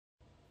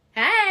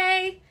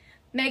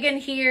Megan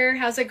here.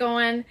 How's it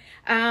going?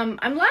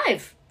 I'm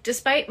live,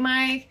 despite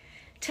my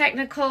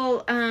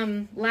technical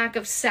lack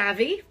of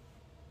savvy.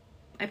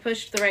 I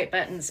pushed the right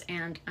buttons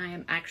and I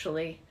am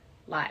actually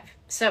live.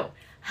 So,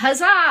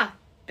 huzzah,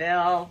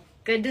 Bill.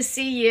 Good to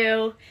see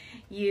you.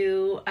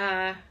 You're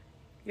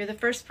the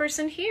first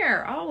person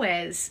here,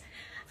 always.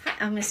 Hi,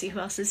 I'm gonna see who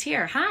else is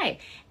here. Hi,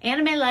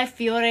 Anime Life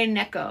Fiore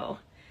Neko.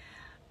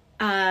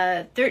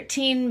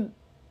 13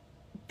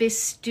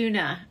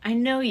 Bistuna, I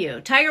know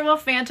you. Tiger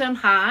Wolf Phantom,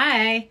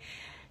 hi.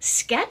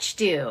 Sketch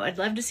Do, I'd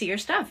love to see your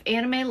stuff.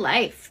 Anime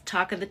Life,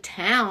 Talk of the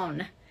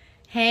Town.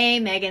 Hey,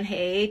 Megan,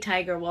 hey,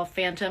 Tiger Wolf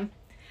Phantom.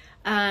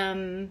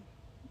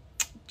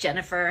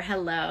 Jennifer,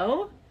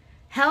 hello.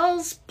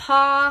 Hell's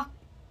Paw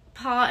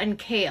and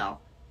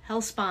Kale.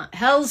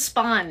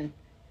 Hellspawn.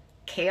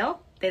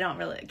 Kale? They don't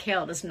really,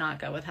 Kale does not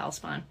go with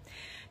Hellspawn.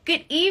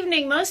 Good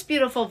evening, most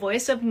beautiful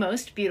voice of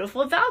most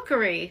beautiful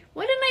Valkyrie.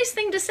 What a nice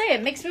thing to say.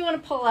 It makes me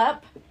want to pull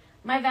up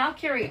my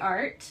Valkyrie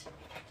art.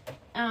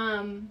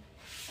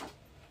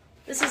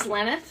 This is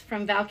Lenneth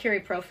from Valkyrie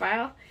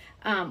Profile.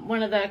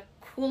 One of the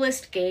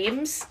coolest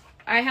games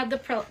I had the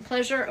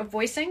pleasure of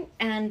voicing,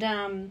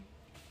 and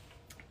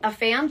a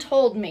fan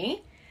told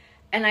me,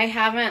 and I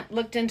haven't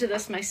looked into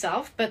this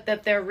myself, but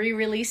that they're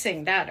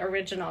re-releasing that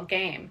original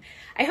game.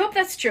 I hope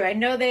that's true. I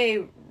know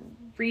they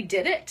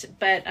redid it,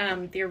 but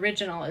the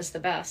original is the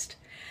best.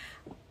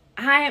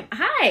 Hi,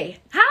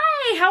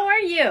 how are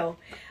you?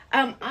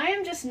 I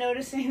am just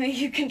noticing that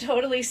you can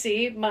totally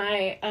see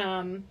my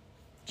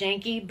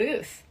janky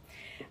booth.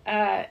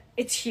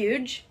 It's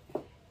huge.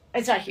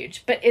 It's not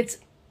huge, but it's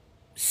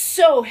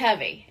so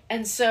heavy.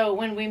 And so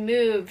when we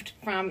moved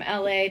from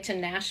LA to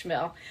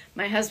Nashville,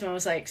 my husband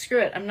was like, screw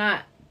it, I'm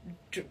not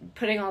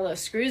putting all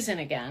those screws in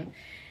again.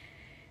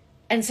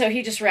 And so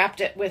he just wrapped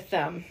it with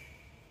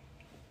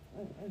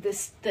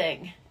this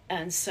thing.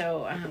 And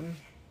so,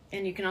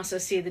 and you can also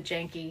see the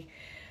janky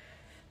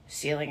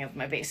ceiling of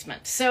my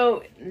basement.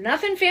 So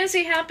nothing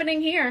fancy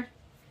happening here,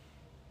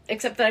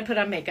 except that I put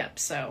on makeup.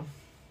 So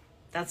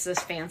that's as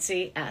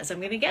fancy as I'm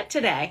going to get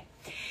today.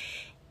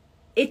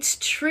 It's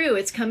true.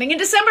 It's coming in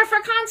December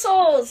for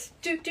consoles.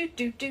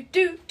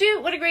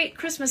 What a great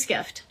Christmas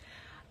gift.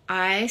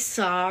 I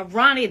saw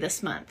Ronnie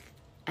this month.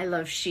 I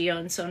love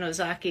Shion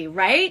Sonozaki,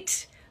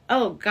 right?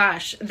 Oh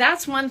gosh,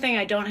 that's one thing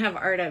I don't have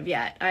art of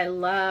yet. I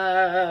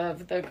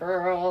love the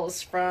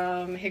girls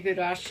from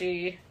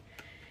Higurashi.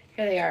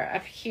 Here they are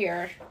up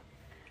here.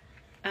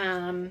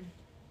 The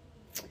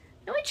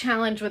only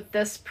challenge with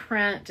this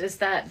print is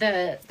that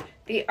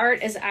the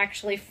art is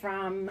actually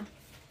from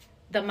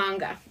the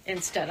manga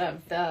instead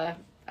of the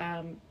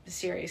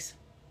series.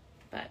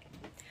 But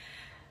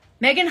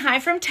Megan,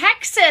 hi from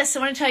Texas. I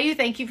want to tell you,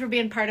 thank you for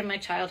being part of my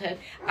childhood.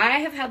 I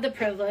have had the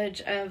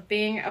privilege of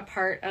being a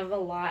part of a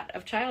lot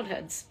of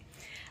childhoods.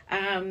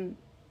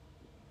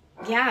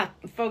 Yeah,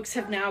 folks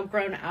have now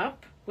grown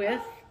up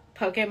with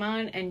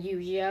Pokemon and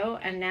Yu-Gi-Oh!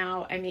 And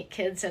now I meet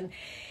kids and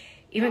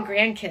even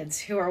grandkids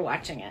who are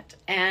watching it.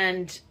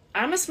 And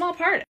I'm a small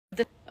part of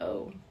the...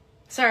 Oh,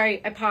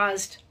 sorry, I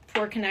paused.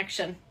 Poor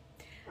connection.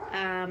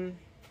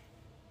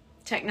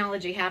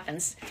 Technology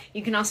happens.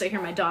 You can also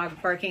hear my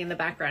dog barking in the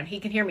background. He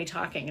can hear me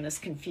talking and is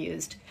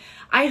confused.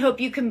 I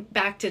hope you come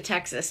back to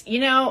Texas. You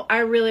know, I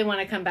really want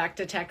to come back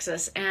to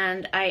Texas,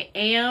 and I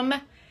am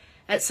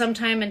at some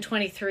time in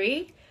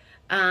 23.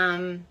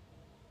 But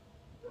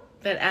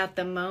at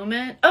the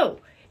moment, oh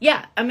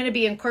yeah, I'm going to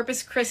be in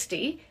Corpus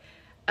Christi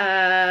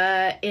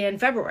in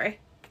February,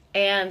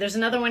 and there's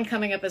another one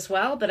coming up as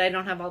well, but I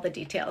don't have all the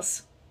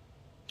details.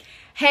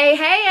 Hey,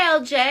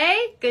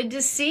 LJ, good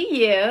to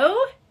see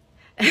you.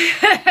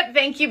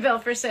 Thank you, Bill,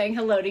 for saying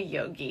hello to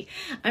Yogi.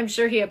 I'm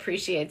sure he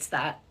appreciates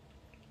that.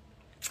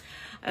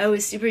 Oh,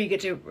 it's super you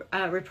get to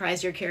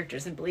reprise your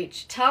characters in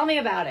Bleach. Tell me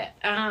about it.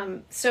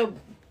 So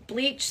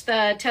Bleach,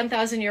 the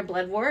 10,000 Year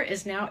Blood War,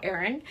 is now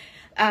airing.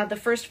 The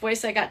first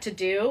voice I got to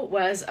do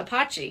was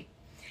Apache.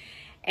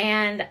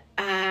 And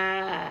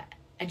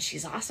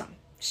she's awesome.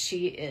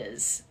 She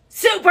is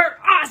super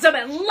awesome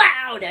and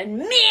loud and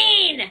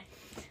mean.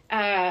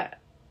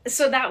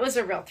 So that was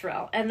a real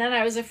thrill. And then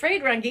I was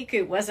afraid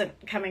Rangiku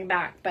wasn't coming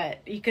back, but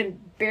you can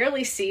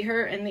barely see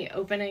her in the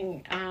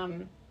opening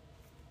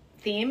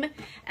theme.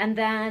 And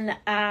then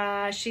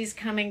she's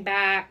coming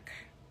back,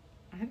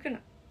 I'm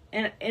gonna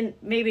in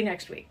maybe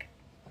next week.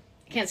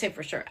 Can't say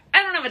for sure.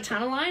 I don't have a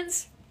ton of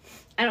lines.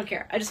 I don't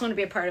care. I just want to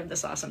be a part of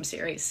this awesome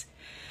series.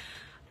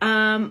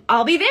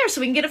 I'll be there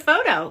so we can get a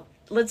photo.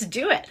 Let's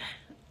do it.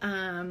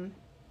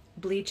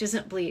 Bleach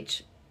isn't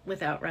Bleach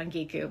without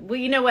Rangiku. Well,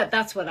 you know what?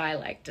 That's what I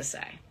like to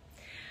say.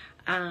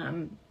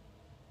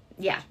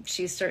 Yeah,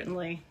 she is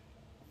certainly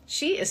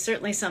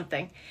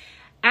something.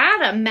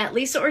 Adam met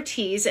Lisa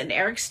Ortiz and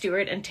Eric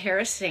Stewart and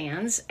Tara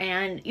Sands,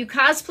 and you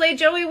cosplay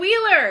Joey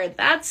Wheeler.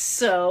 That's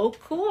so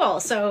cool.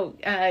 So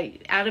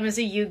Adam is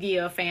a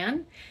Yu-Gi-Oh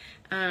fan.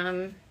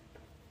 I'm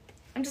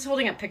just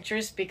holding up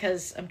pictures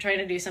because I'm trying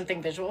to do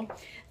something visual.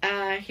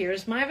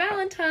 Here's my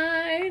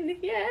Valentine.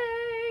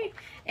 Yay!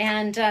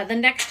 And the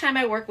next time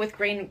I work with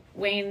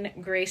Wayne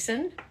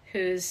Grayson,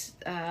 who's,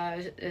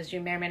 as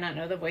you may or may not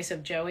know, the voice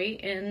of Joey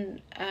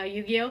in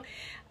Yu-Gi-Oh!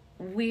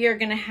 We are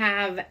going to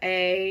have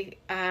a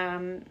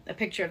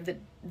picture of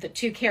the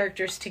two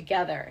characters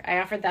together. I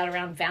offered that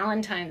around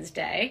Valentine's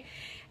Day,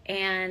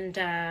 and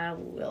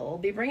we'll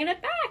be bringing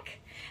it back.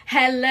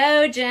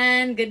 Hello,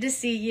 Jen. Good to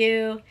see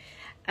you.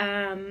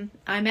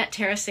 I met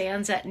Tara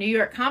Sands at New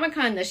York Comic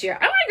Con this year.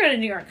 I want to go to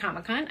New York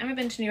Comic Con. I haven't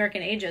been to New York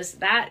in ages.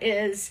 That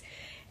is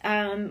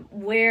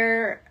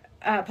where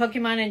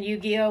Pokemon and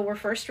Yu-Gi-Oh! Were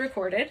first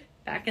recorded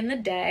back in the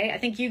day. I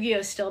think Yu-Gi-Oh!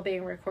 Is still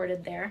being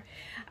recorded there.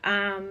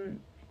 And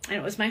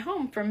it was my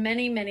home for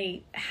many,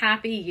 many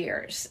happy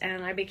years.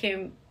 And I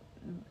became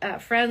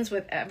friends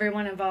with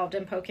everyone involved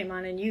in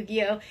Pokemon and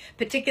Yu-Gi-Oh!,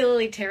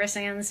 particularly Tara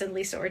Sands and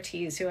Lisa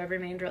Ortiz, who I've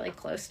remained really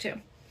close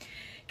to.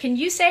 Can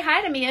you say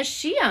hi to me as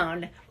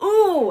Shion?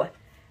 Ooh,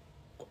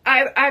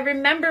 I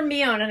remember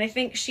Mion, and I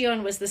think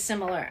Shion was a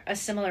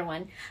similar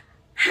one.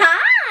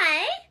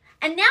 Hi!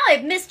 And now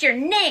I've missed your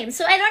name,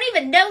 so I don't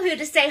even know who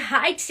to say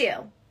hi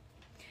to.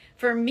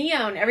 For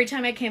Mion, every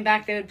time I came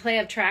back, they would play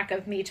a track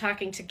of me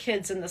talking to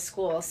kids in the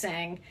school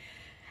saying,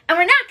 and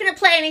we're not going to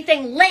play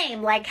anything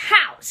lame like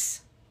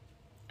house.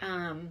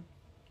 I'm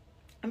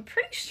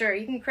pretty sure,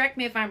 you can correct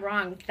me if I'm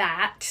wrong,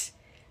 that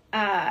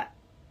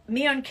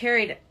Mion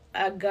carried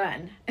a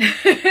gun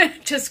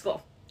to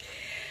school.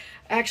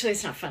 Actually,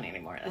 it's not funny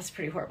anymore. That's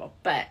pretty horrible.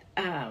 But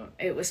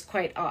it was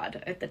quite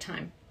odd at the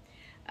time.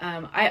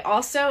 I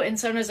also, in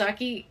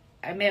Sonozaki,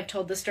 I may have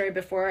told this story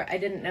before, I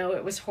didn't know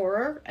it was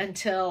horror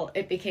until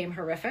it became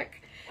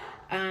horrific.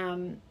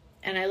 And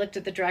I looked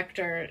at the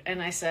director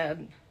and I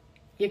said,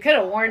 you could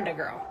have warned a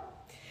girl.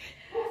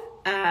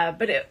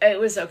 But it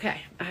was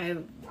okay.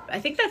 I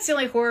think that's the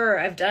only horror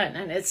I've done,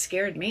 and it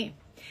scared me.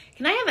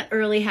 Can I have an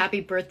early happy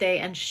birthday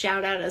and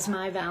shout out as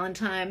my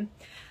Valentine?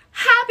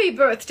 Happy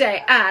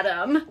birthday,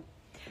 Adam!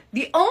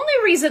 The only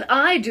reason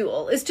I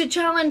duel is to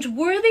challenge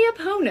worthy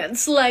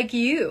opponents like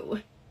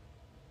you.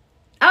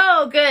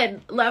 Oh,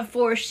 good. Love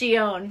for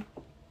Shion.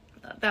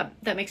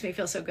 That makes me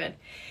feel so good.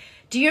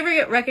 Do you ever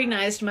get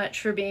recognized much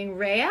for being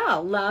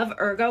Rael? Love,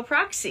 Ergo,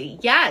 Proxy.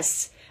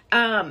 Yes.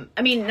 I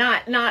mean,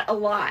 not a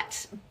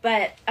lot,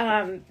 but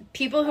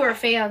people who are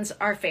fans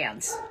are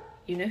fans.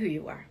 You know who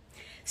you are.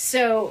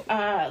 So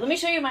let me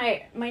show you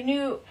my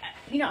new,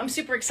 I'm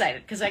super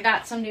excited because I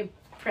got some new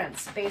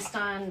prints based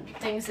on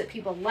things that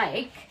people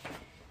like,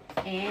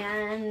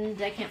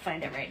 and I can't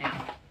find it right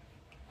now.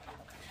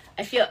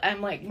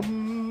 I'm like,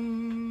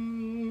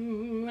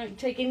 I'm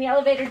taking the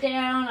elevator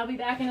down. I'll be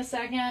back in a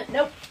second.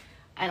 Nope,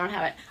 I don't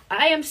have it.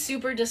 I am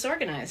super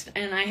disorganized,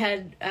 and I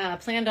had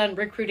planned on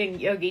recruiting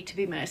Yogi to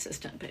be my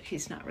assistant, but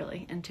he's not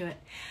really into it.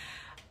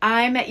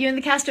 I met you in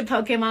the cast of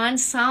Pokemon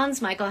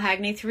Sans Michael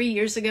Hagney 3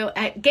 years ago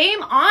at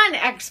Game On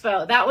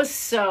Expo. That was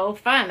so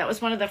fun. That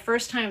was one of the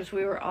first times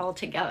we were all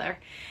together.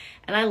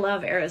 And I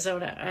love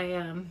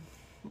Arizona.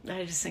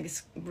 I just think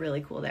it's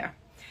really cool there.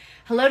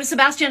 Hello to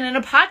Sebastian in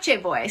Apache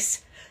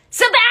voice.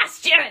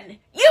 Sebastian,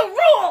 you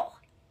rule!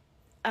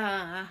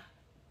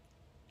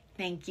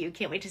 Thank you.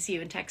 Can't wait to see you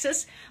in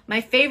Texas.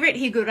 My favorite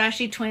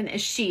Higurashi twin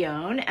is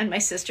Shion, and my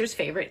sister's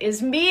favorite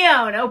is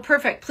Mion. Oh,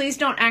 perfect. Please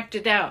don't act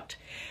it out.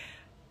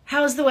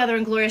 How's the weather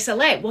in glorious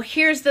LA? Well,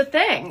 here's the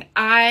thing.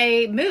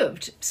 I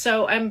moved,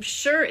 so I'm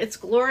sure it's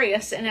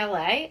glorious in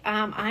LA.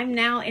 I'm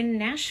now in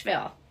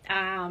Nashville.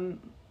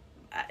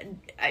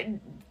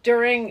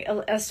 During,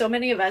 as so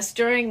many of us,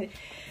 during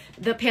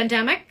the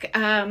pandemic,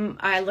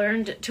 I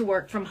learned to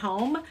work from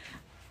home.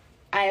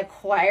 I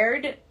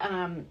acquired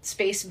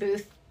Space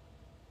Booth,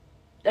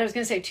 I was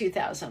going to say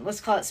 2000. Let's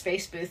call it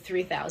Space Booth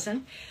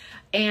 3000.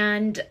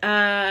 And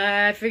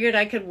I figured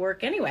I could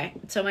work anyway.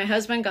 So my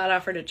husband got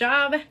offered a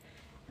job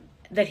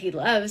that he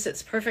loves.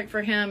 It's perfect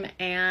for him.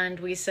 And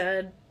we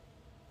said,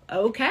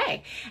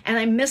 okay. And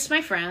I miss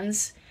my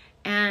friends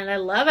and I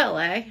love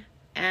LA.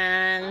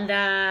 And,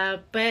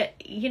 but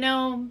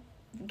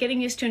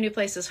getting used to a new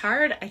place is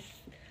hard.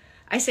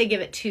 I say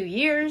give it 2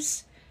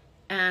 years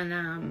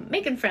and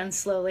making friends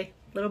slowly,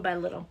 little by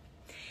little.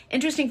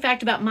 Interesting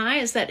fact about Mai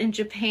is that in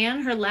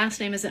Japan, her last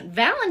name isn't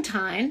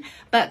Valentine,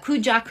 but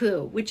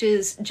Kujaku, which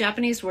is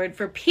Japanese word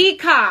for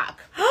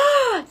peacock.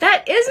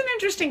 That is an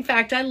interesting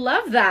fact. I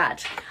love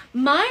that.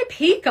 My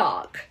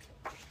peacock.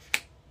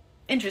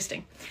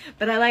 Interesting,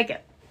 but I like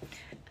it.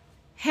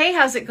 Hey,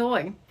 how's it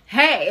going?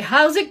 Hey,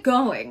 how's it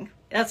going?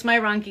 That's my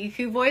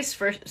Rangiku voice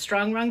for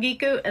strong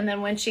Rangiku. And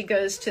then when she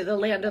goes to the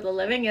land of the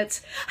living,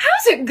 it's,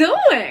 how's it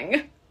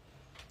going?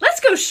 Let's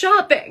go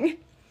shopping.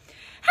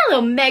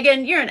 Hello,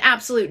 Megan. You're an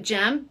absolute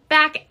gem.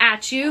 Back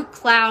at you,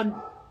 Cloud.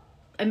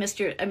 I missed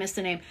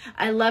the name.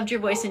 I loved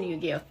your voice in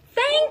Yu-Gi-Oh.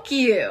 Thank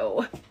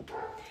you.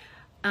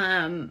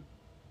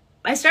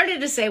 I started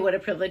to say what a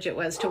privilege it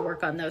was to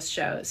work on those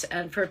shows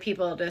and for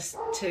people just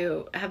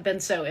to have been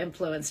so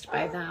influenced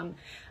by them.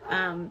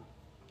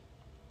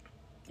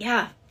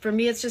 Yeah, for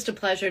me, it's just a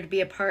pleasure to be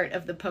a part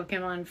of the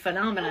Pokemon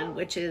phenomenon,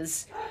 which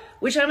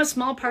I'm a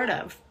small part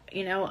of.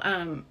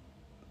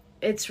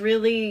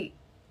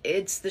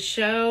 It's the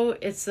show,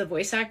 it's the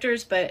voice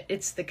actors, but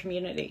it's the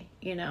community,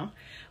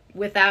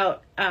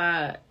 Without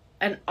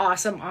an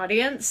awesome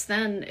audience,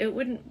 then it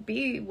wouldn't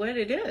be what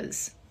it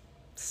is.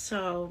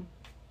 So,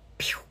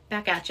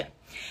 back at you.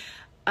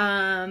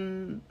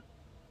 JT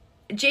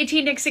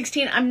Nick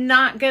 16, I'm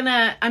not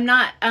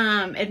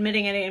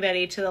admitting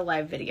anybody to the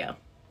live video.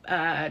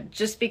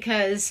 Just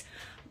because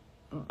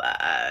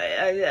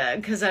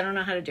I don't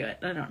know how to do it.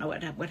 I don't know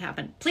what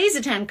happened. Please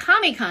attend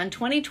Comic-Con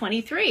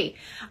 2023.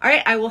 All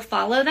right, I will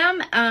follow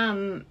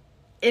them.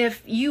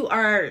 If you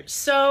are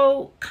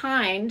so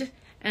kind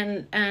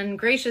and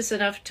gracious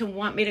enough to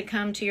want me to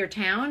come to your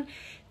town,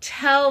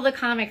 tell the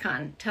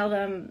Comic-Con. Tell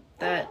them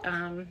that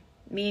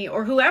me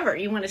or whoever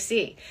you want to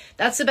see.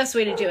 That's the best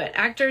way to do it.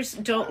 Actors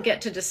don't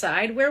get to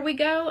decide where we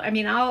go. I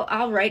mean,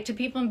 I'll write to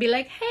people and be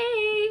like,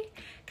 hey,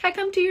 can I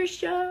come to your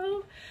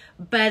show?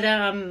 But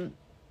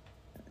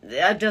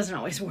that doesn't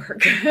always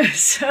work.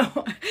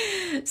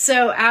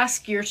 So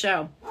ask your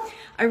show.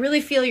 I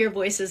really feel your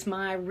voices,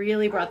 Ma.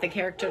 Really brought the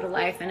character to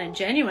life in a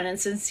genuine and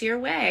sincere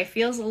way.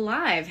 Feels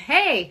alive.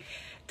 Hey,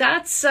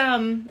 that's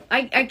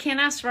I can't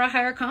ask for a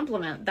higher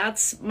compliment.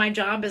 That's my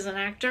job as an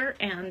actor.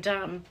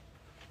 And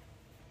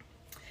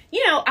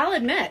you know, I'll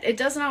admit it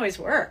doesn't always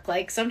work.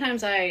 Like,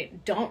 sometimes I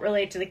don't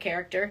relate to the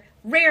character.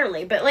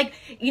 Rarely, but like,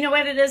 you know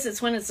what it is? It's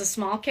when it's a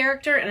small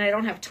character and I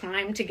don't have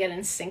time to get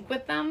in sync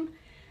with them.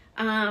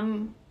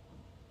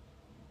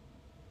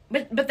 But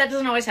that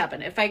doesn't always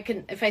happen.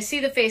 If I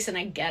see the face and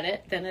I get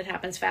it, then it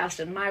happens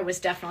fast. And Mai was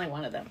definitely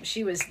one of them.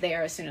 She was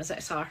there as soon as I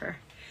saw her.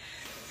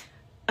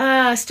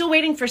 Still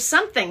waiting for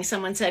something,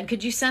 someone said.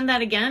 Could you send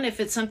that again if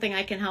it's something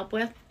I can help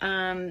with?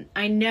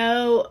 I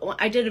know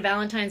I did a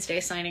Valentine's Day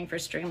signing for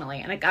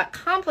Streamily, and it got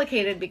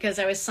complicated because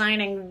I was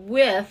signing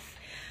with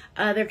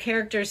their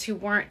characters who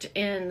weren't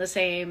in the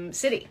same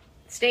state.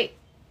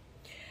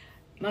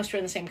 Most were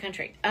in the same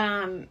country.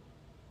 And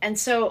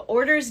so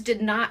orders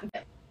did not...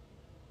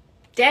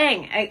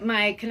 Dang,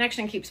 my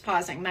connection keeps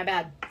pausing. My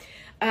bad.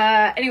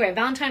 Anyway,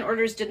 Valentine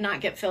orders did not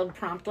get filled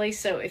promptly.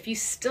 So if you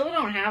still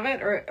don't have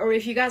it, or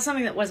if you got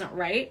something that wasn't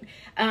right,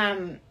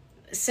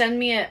 send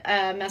me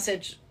a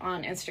message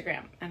on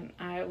Instagram and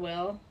I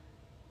will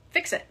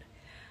fix it.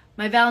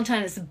 My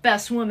Valentine is the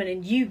best woman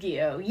in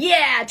Yu-Gi-Oh!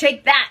 Yeah,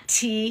 take that,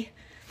 T.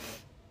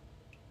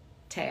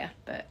 Taya,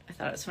 but I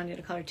thought it was funny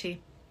to call her T.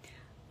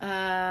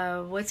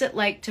 What's it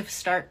like to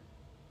start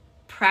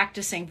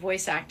practicing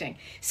voice acting?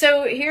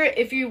 So here,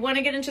 if you want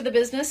to get into the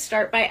business,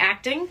 start by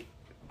acting.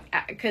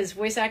 Because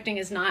voice acting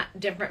is not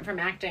different from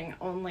acting,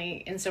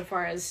 only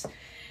insofar as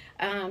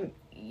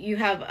you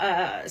have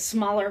a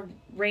smaller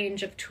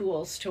range of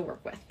tools to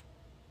work with.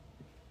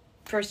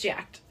 First you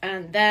act.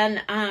 And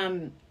then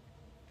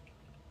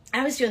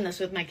I was doing this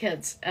with my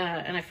kids,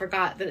 and I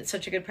forgot that it's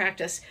such a good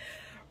practice.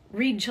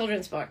 Read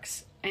children's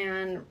books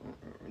and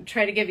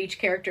try to give each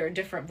character a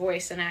different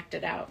voice and act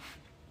it out.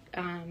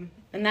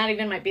 And that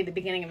even might be the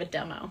beginning of a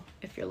demo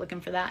if you're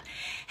looking for that.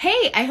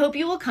 Hey, I hope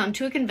you will come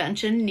to a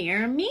convention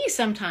near me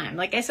sometime.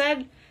 Like I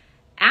said,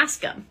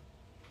 ask them.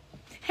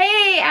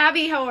 Hey,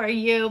 Abby, how are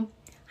you?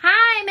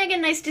 Hi,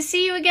 Megan, nice to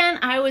see you again.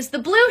 I was the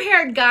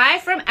blue-haired guy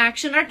from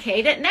Action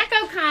Arcade at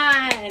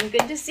NecoCon.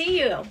 Good to see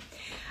you.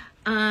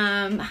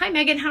 Hi,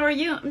 Megan, how are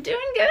you? I'm doing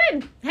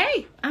good.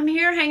 Hey, I'm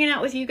here hanging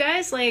out with you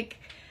guys. Like,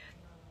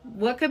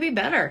 what could be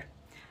better?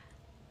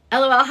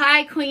 LOL,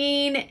 hi,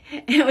 Queen.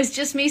 It was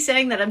just me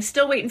saying that I'm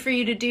still waiting for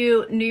you to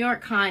do New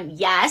York Con.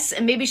 Yes,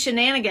 and maybe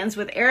shenanigans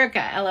with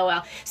Erica,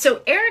 LOL.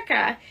 So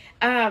Erica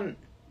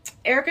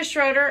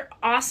Schroeder,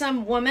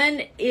 awesome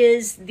woman,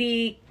 is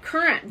the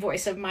current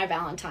voice of My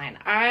Valentine.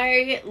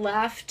 I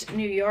left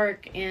New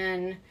York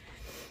in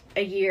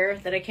a year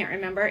that I can't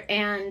remember,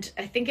 and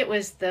I think it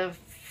was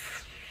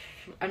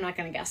I'm not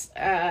going to guess,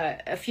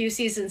 a few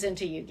seasons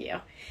into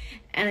Yu-Gi-Oh!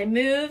 And I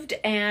moved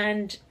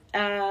and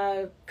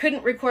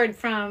couldn't record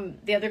from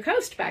the other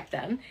coast back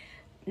then.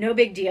 No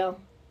big deal.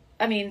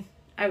 I mean,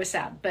 I was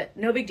sad, but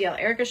no big deal.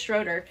 Erica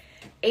Schroeder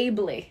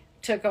ably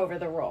took over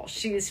the role.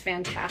 She's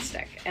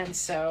fantastic. And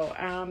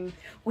so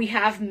we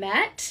have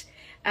met.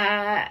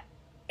 And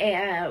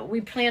we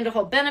planned a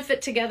whole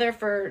benefit together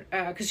for,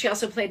 because she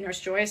also played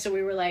Nurse Joy. So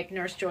we were like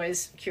Nurse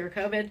Joy's Cure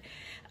COVID.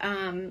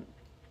 And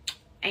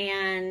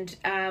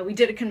we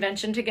did a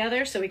convention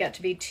together. So we got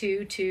to be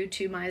two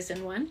Mai's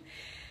in one.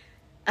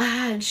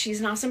 And she's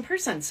an awesome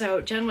person. So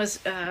Jen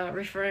was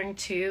referring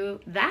to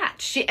that.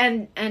 She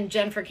and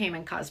Jennifer came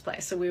in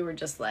cosplay. So we were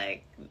just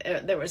like,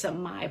 there was a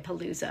My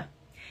Palooza.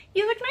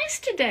 You look nice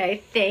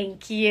today.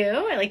 Thank you.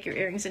 I like your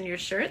earrings and your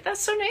shirt. That's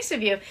so nice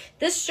of you.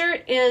 This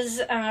shirt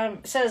is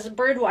says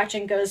bird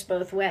watching goes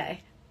both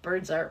way.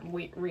 Birds are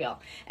real.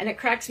 And it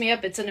cracks me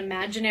up. It's an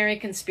imaginary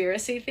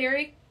conspiracy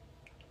theory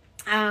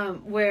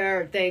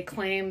where they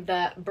claim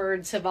that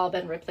birds have all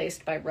been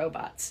replaced by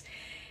robots.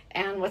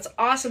 And what's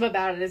awesome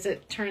about it is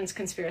it turns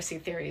conspiracy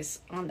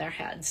theories on their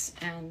heads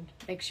and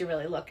makes you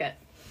really look at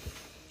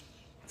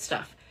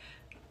stuff.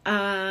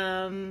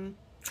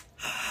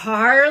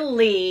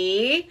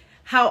 Harley,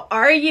 how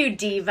are you,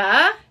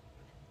 diva?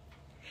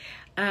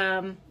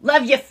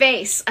 Love your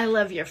face. I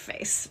love your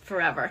face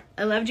forever.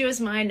 I loved you as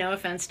mine. No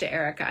offense to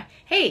Erica.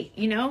 Hey,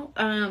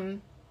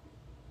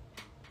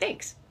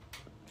 thanks.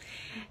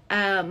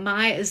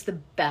 Mai is the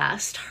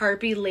best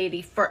Harpy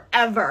lady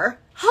forever.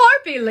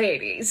 Harpy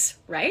ladies,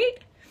 right?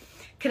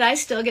 Could I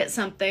still get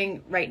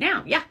something right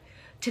now? Yeah.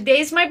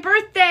 Today's my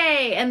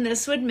birthday, and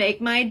this would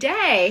make my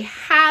day.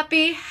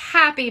 Happy,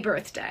 happy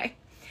birthday.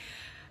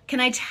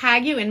 Can I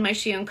tag you in my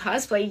Shion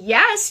cosplay?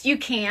 Yes, you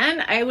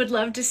can. I would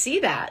love to see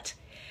that.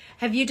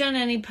 Have you done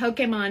any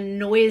Pokemon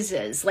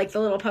noises, like the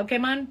little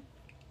Pokemon?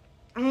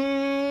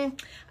 I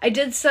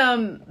did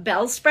some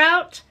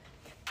Bellsprout.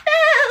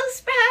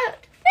 Bellsprout,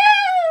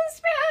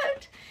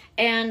 Bellsprout.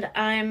 And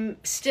I'm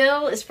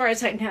still, as far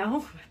as I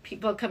know,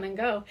 people come and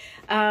go,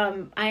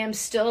 I am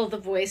still the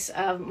voice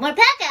of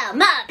Morpeko.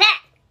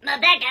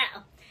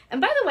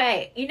 And by the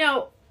way, you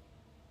know,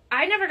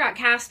 I never got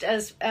cast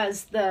as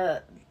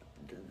the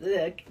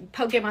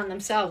Pokemon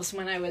themselves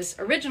when I was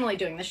originally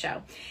doing the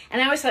show.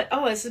 And I always thought,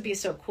 oh, this would be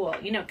so cool,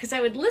 you know, because I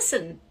would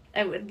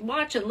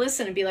watch and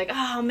listen and be like,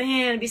 oh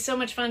man, it'd be so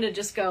much fun to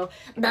just go,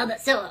 Baba.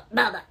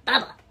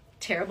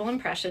 Terrible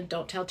impression,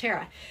 don't tell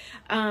Tara.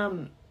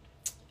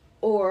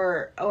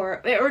 Or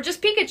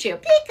just Pikachu.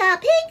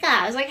 Pika.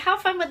 I was like, how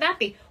fun would that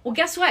be? Well,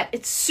 guess what?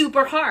 It's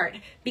super hard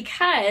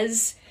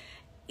because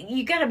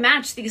you got to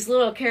match these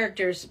little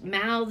characters'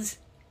 mouths,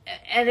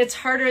 and it's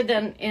harder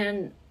than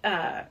in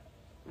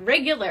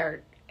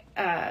regular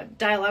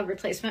dialogue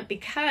replacement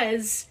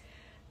because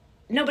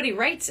nobody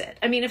writes it.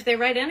 I mean, if they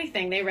write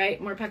anything, they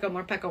write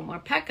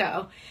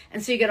Morpeko.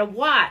 And so you got to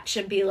watch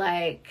and be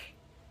like,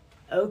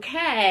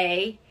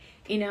 okay,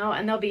 you know,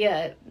 and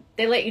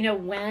they let you know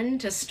when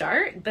to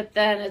start, but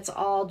then it's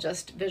all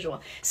just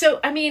visual. So,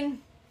 I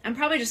mean, I'm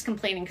probably just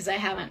complaining because I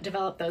haven't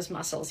developed those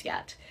muscles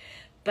yet.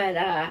 But,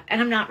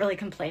 and I'm not really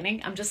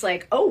complaining. I'm just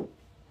like, oh,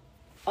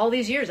 all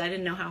these years, I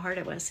didn't know how hard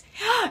it was.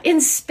 In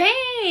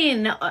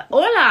Spain,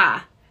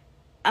 hola,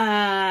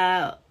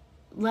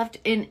 left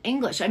in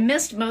English. I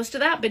missed most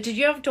of that, but did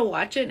you have to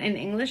watch it in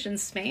English in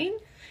Spain?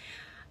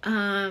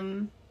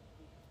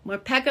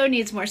 Morpeko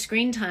needs more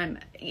screen time,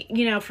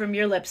 you know, from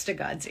your lips to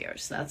God's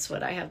ears. That's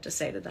what I have to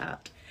say to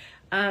that.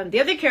 The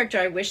other character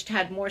I wished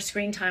had more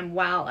screen time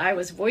while I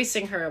was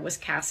voicing her was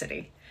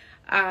Cassidy.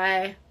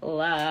 I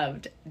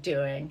loved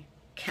doing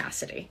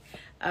Cassidy.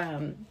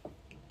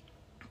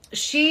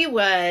 She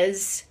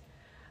was,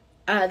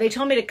 they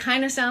told me to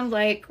kind of sound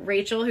like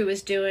Rachel, who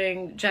was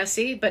doing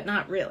Jessie, but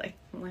not really.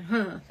 I'm like,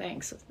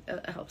 thanks,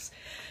 that helps.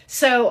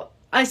 So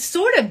I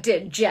sort of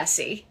did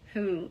Jessie,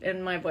 who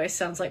in my voice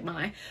sounds like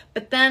Mai,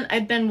 but then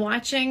I'd been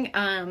watching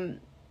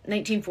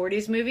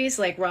 1940s movies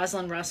like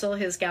Rosalind Russell,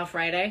 His Gal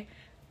Friday.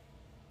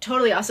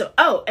 Totally awesome.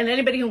 Oh, and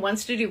anybody who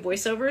wants to do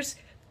voiceovers,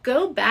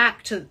 go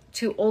back to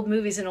old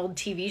movies and old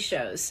TV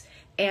shows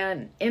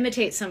and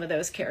imitate some of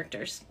those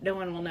characters. No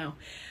one will know.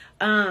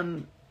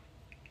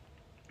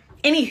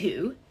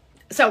 Anywho,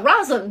 so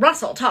Rosalind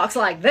Russell talks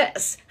like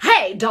this.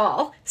 Hey,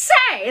 doll,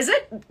 say, is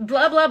it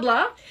blah, blah,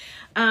 blah?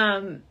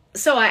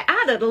 So I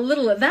added a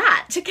little of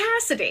that to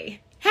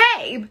Cassidy.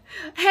 Hey,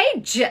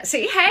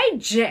 Jessie, hey,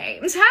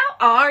 James, how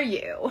are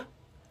you?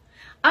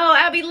 Oh,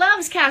 Abby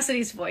loves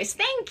Cassidy's voice.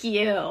 Thank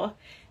you.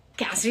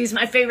 Cassidy's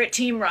my favorite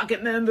Team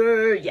Rocket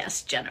member.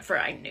 Yes, Jennifer,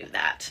 I knew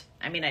that.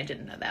 I mean, I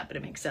didn't know that, but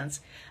it makes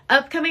sense.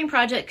 Upcoming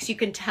projects you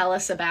can tell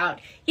us about.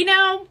 You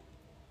know,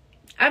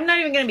 I'm not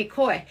even going to be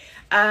coy.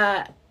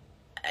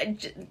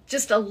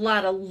 Just a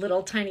lot of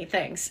little tiny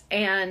things.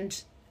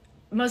 And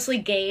mostly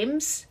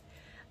games.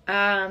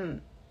 I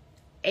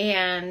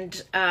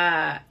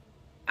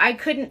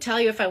couldn't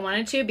tell you if I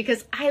wanted to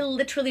because I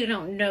literally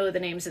don't know the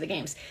names of the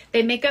games.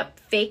 They make up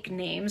fake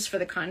names for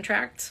the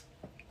contracts.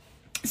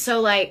 So,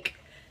 like,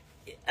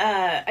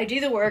 I do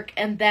the work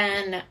and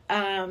then,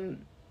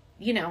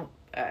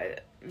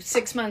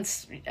 6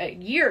 months,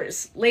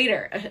 years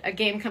later, a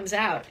game comes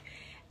out.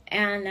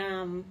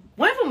 And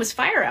one of them was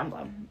Fire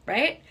Emblem,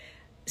 right?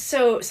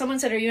 So someone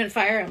said, are you in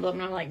Fire Emblem?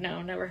 And I'm like,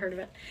 no, never heard of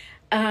it.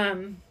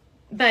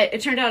 But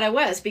it turned out I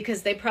was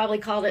because they probably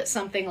called it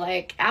something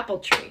like Apple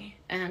Tree.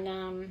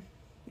 And,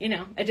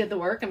 I did the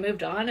work and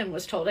moved on and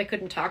was told I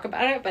couldn't talk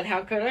about it. But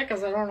how could I?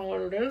 Because I don't know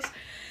what it is.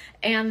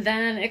 And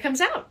then it comes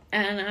out.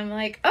 And I'm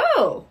like,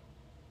 oh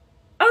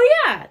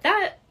yeah,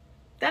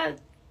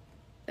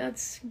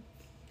 that's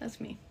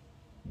me.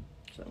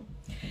 So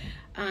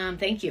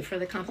thank you for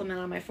the compliment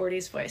on my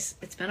 40s voice.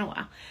 It's been a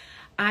while.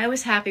 I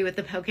was happy with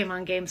the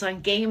Pokemon games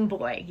on Game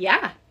Boy.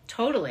 Yeah,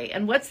 totally.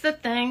 And what's the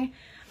thing?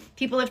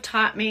 People have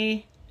taught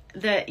me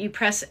that you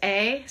press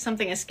A,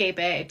 something escape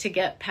A, to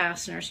get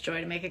past Nurse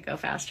Joy to make it go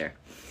faster.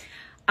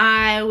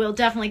 I will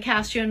definitely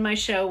cast you in my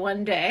show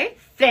one day.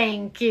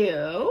 Thank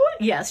you.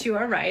 Yes, you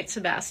are right,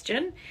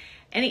 Sebastian.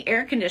 Any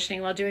air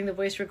conditioning while doing the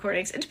voice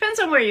recordings? It depends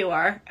on where you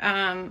are.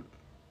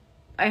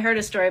 I heard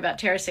a story about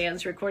Tara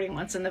Sands recording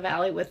once in the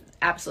valley with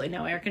absolutely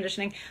no air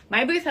conditioning.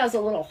 My booth has a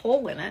little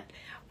hole in it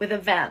with a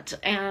vent,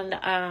 and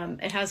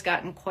it has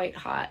gotten quite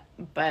hot,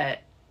 but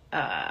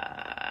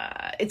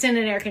it's in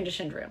an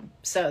air-conditioned room.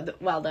 So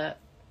while the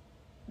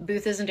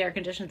booth isn't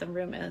air-conditioned, the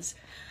room is.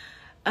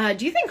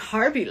 Do you think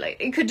Harvey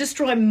Lady could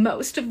destroy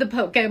most of the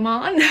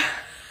Pokemon?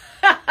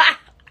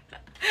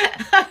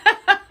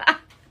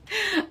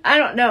 I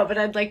don't know, but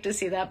I'd like to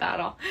see that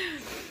battle.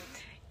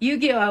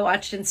 Yu-Gi-Oh! I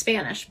watched in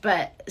Spanish,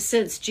 but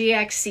since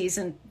GX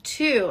Season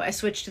 2, I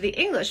switched to the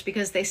English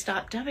because they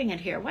stopped dubbing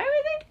it here. Why would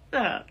they do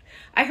that?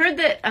 I heard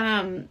that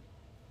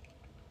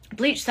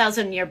Bleach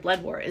 1000-Year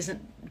Blood War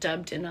isn't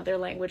dubbed in other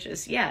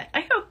languages yet.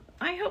 I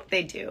hope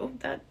they do.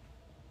 That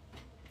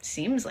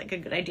seems like a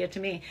good idea to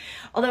me.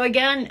 Although,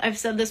 again, I've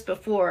said this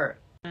before,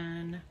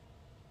 and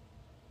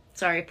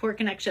sorry, poor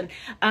connection.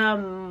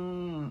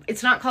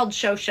 It's not called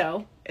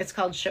show. It's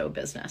called show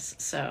business.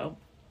 So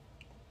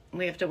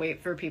we have to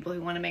wait for people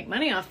who want to make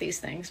money off these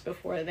things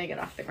before they get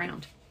off the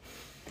ground.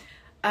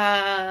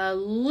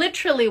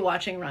 Literally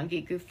watching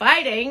Rangiku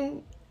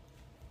fighting.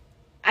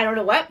 I don't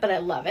know what, but I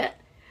love it.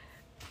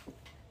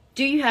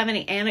 Do you have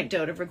any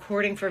anecdote of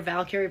recording for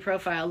Valkyrie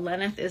Profile?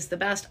 Lenneth is the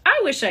best. I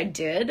wish I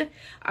did.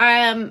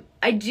 I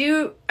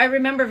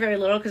remember very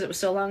little because it was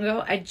so long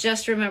ago. I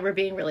just remember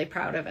being really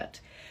proud of it.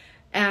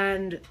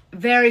 And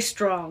very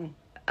strong.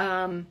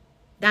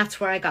 That's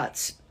where I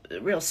got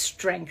real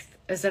strength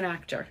as an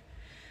actor.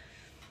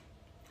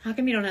 How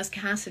come you don't ask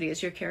Cassidy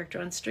as your character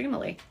on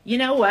Streamily? You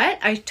know what?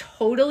 I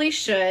totally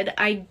should.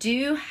 I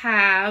do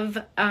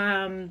have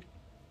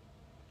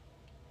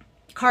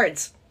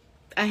cards.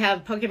 I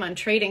have Pokemon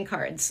trading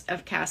cards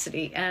of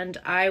Cassidy, and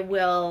I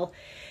will,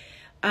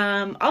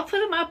 I'll put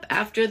them up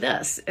after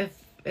this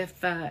if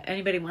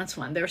anybody wants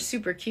one. They're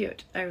super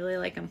cute. I really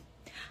like them.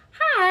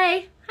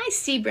 Hi,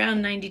 C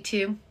Brown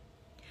 92.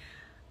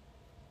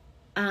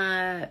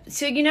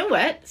 So you know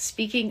what?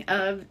 Speaking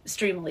of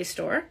Streamily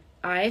store,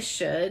 I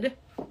should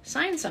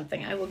sign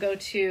something. I will go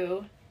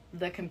to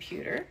the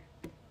computer.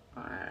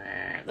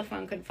 The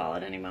phone could fall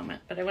at any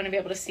moment, but I want to be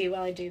able to see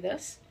while I do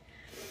this.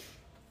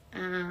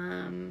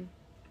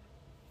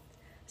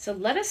 So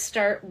let us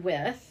start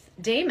with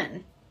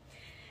Damon.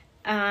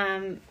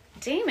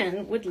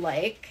 Damon would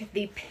like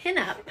the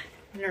pinup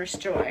Nurse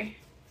Joy,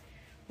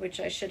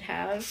 which I should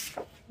have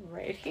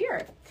right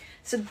here.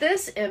 So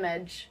this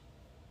image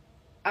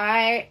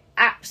I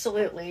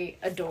absolutely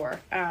adore.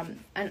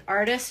 An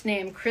artist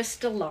named Chris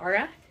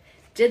Delara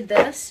did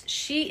this.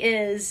 She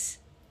is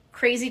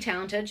crazy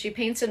talented. She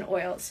paints in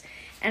oils.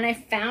 And I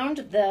found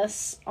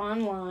this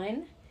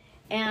online.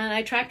 And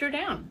I tracked her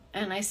down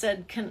and I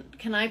said,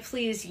 can I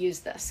please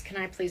use this? Can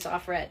I please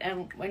offer it?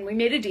 And when we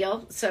made a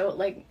deal, so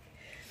like,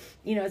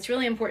 you know, it's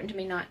really important to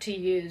me not to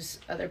use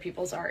other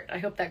people's art. I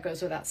hope that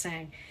goes without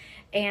saying.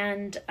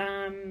 And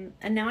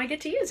now I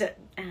get to use it.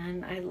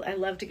 And I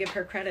love to give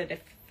her credit.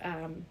 If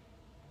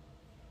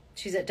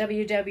she's at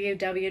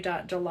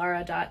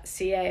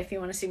www.delara.ca if you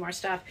want to see more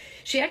stuff.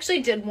 She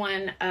actually did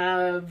one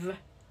of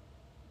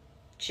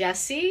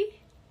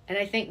Jessie and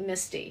I think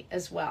Misty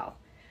as well.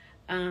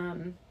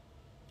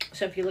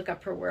 So if you look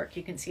up her work,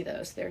 you can see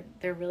those.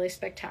 They're really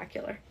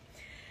spectacular.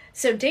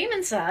 So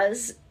Damon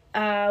says,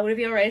 would it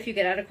be all right if you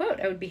get out a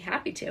quote? I would be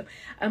happy to.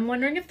 I'm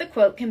wondering if the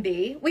quote can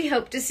be, we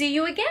hope to see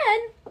you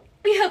again.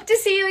 We hope to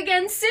see you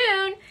again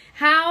soon.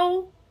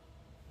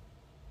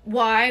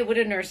 Why would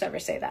a nurse ever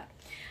say that?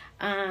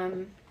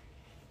 I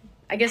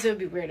guess it would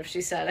be weird if she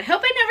said, I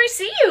hope I never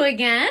see you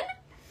again.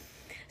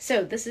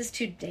 So this is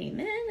to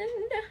Damon.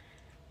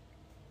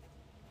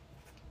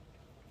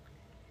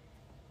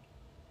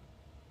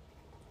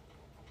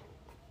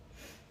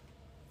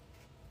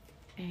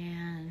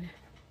 And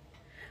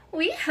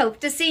we hope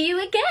to see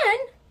you again.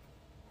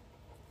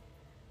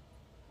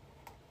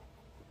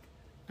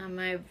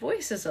 My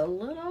voice is a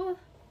little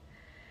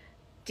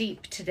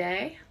deep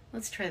today.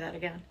 Let's try that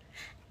again.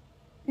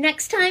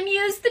 Next time,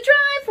 use the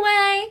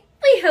driveway.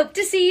 We hope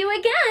to see you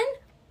again.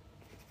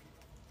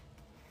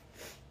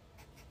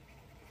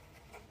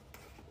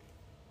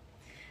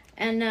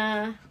 And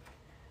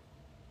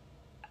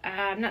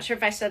I'm not sure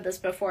if I said this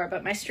before,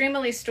 but my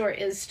Streamily store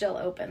is still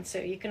open, so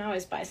you can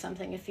always buy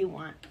something if you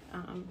want.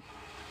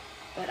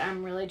 But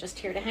I'm really just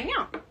here to hang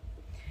out.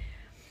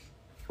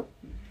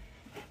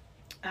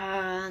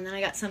 And then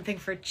I got something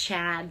for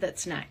Chad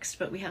that's next,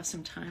 but we have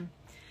some time.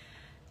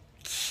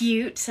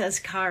 Cute, says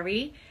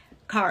Kari,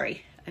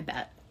 I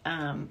bet.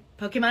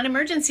 Pokemon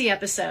Emergency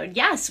episode.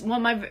 Yes,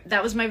 well,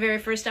 that was my very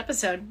first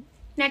episode.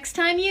 Next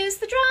time, use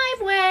the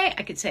driveway.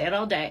 I could say it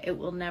all day. I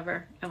will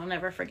never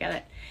forget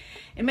it.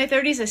 In my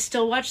 30s, I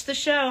still watch the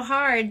show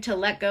hard to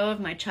let go of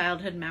my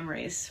childhood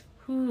memories.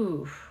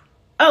 Whew.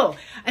 Oh,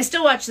 I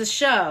still watch the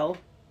show.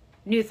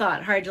 New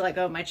thought, hard to let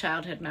go of my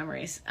childhood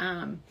memories.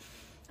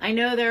 I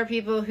know there are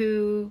people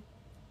who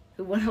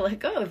want to let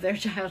go of their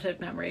childhood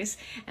memories.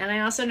 And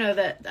I also know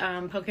that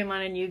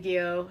Pokemon and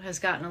Yu-Gi-Oh! Has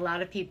gotten a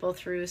lot of people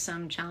through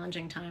some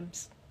challenging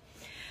times.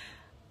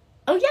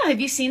 Oh yeah, have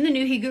you seen the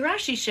new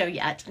Higurashi show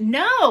yet?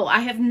 No,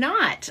 I have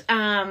not.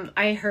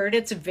 I heard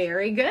it's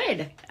very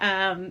good.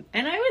 And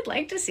I would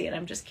like to see it.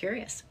 I'm just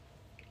curious.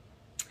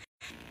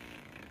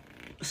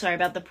 Sorry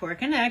about the poor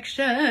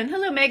connection.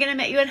 Hello, Megan. I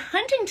met you at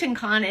Huntington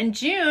Con in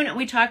June.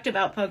 We talked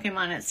about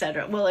Pokemon,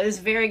 etc. Well, it was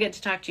very good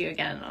to talk to you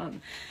again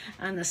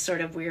on this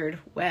sort of weird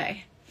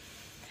way.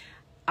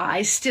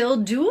 I still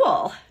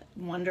duel.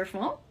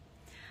 Wonderful.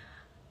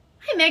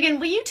 Hi, Megan.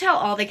 Will you tell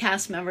all the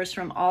cast members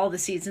from all the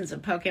seasons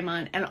of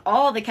Pokemon and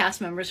all the cast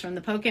members from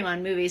the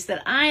Pokemon movies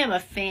that I am a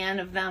fan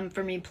of them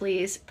for me,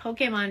 please?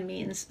 Pokemon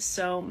means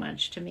so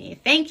much to me.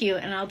 Thank you,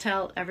 and I'll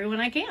tell everyone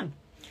I can.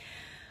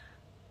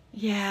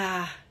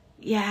 Yeah.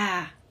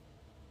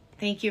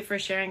 Thank you for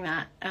sharing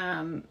that.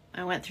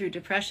 I went through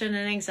depression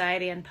and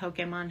anxiety, and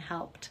Pokemon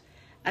helped.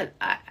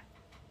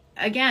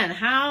 Again,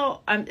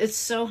 it's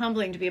so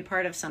humbling to be a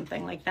part of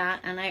something like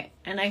that, and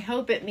I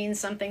hope it means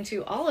something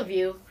to all of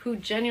you who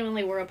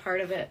genuinely were a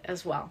part of it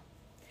as well.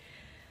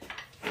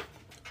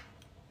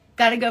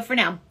 Gotta go for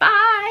now.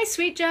 Bye,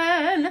 sweet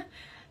Jen.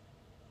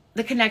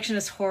 The connection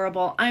is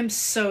horrible. I'm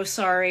so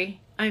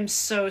sorry. I'm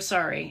so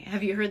sorry.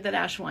 Have you heard that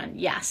Ash won?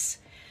 Yes.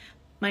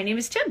 My name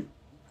is Tim.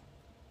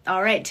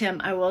 All right,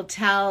 Tim, I will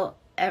tell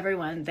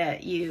everyone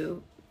that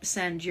you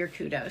send your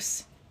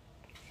kudos.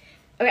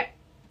 Okay.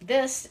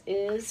 This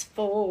is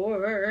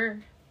for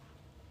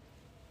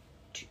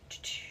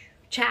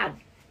Chad.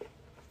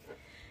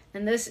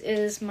 And this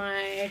is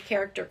my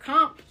character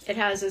comp. It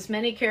has as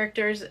many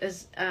characters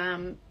as,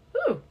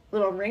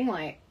 little ring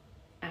light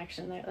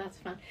action there. That's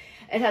fun.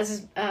 It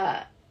has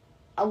a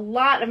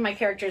lot of my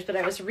characters, but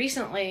I was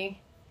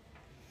recently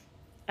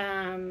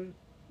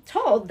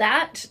told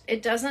that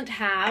it doesn't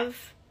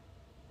have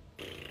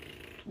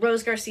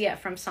Rose Garcia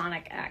from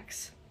Sonic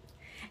X.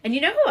 And you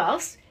know who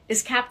else?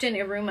 Is Captain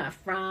Iruma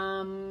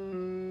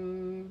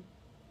from...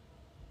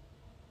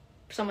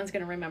 Someone's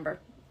going to remember.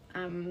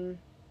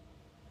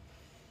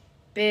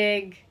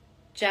 Big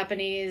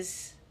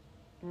Japanese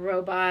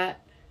robot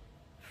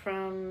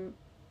from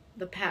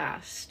the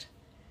past.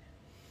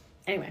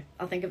 Anyway,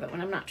 I'll think of it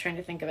when I'm not trying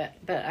to think of it.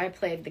 But I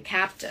played the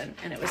captain,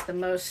 and it was the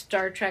most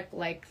Star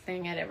Trek-like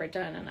thing I'd ever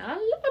done, and I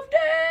loved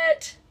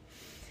it!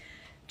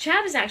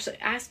 Chad is actually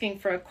asking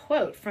for a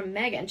quote from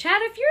Megan.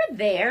 Chad, if you're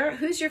there,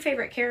 who's your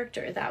favorite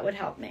character? That would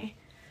help me.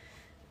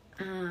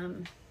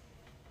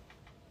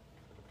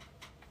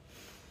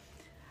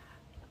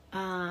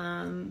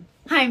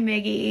 Hi,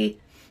 Miggy.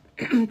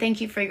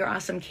 Thank you for your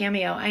awesome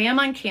cameo. I am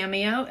on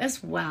Cameo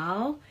as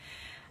well.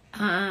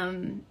 They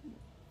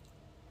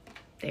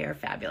are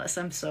fabulous.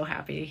 I'm so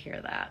happy to hear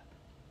that.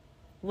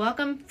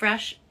 Welcome,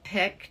 Fresh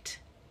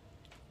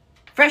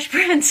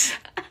Prince.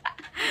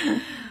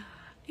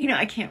 You know,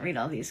 I can't read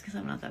all these because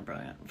I'm not that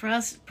brilliant.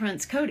 Fresh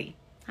Prince Cody.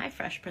 Hi,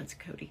 Fresh Prince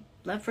Cody.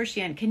 Love for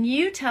Shion. Can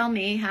you tell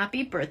me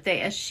happy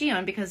birthday as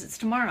Shion because it's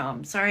tomorrow?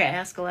 I'm sorry I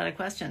ask a lot of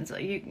questions.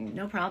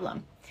 No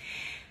problem.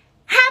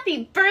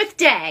 Happy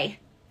birthday!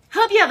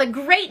 Hope you have a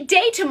great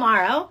day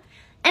tomorrow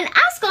and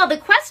ask all the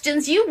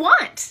questions you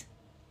want.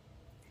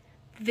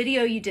 The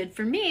video you did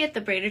for me at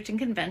the Bradenton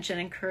Convention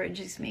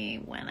encourages me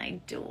when I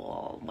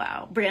duel.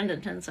 Wow.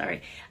 Brandenton,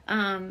 sorry.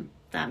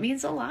 That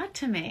means a lot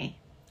to me.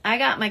 I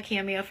got my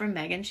cameo from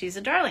Megan. She's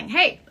a darling.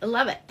 Hey, I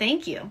love it.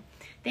 Thank you.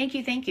 Thank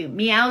you.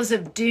 Meows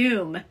of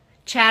Doom.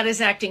 Chat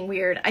is acting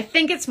weird. I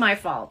think it's my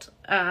fault.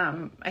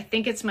 I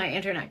think it's my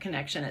internet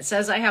connection. It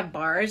says I have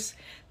bars,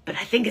 but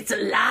I think it's a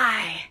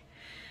lie.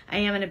 I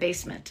am in a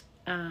basement.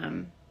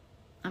 I'm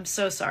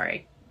so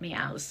sorry.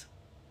 Meows.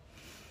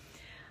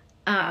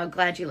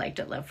 Glad you liked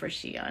it. Love for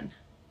Shion.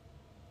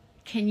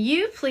 Can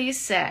you please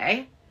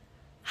say,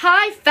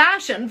 high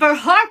fashion for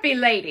Harpy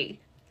Lady?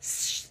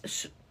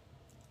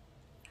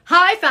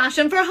 High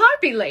fashion for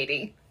Harpy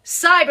Lady.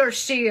 Cyber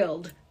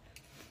Shield.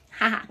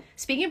 Haha.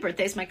 Speaking of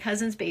birthdays, my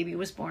cousin's baby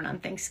was born on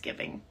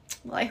Thanksgiving.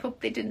 Well, I hope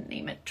they didn't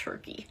name it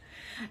Turkey.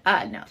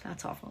 No,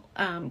 that's awful.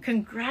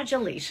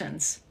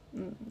 Congratulations.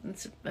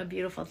 It's a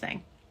beautiful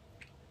thing.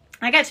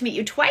 I got to meet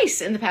you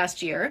twice in the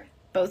past year.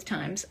 Both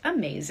times.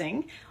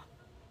 Amazing.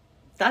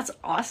 That's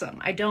awesome.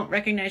 I don't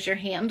recognize your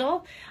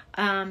handle,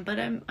 but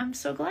I'm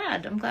so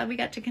glad. I'm glad we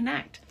got to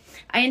connect.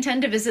 I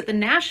intend to visit the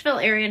Nashville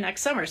area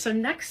next summer. So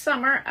next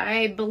summer,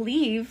 I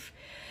believe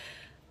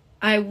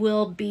I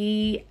will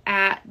be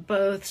at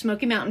both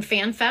Smoky Mountain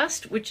Fan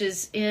Fest, which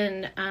is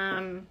in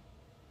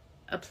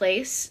a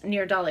place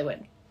near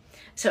Dollywood.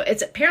 So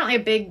it's apparently a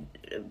big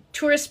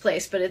tourist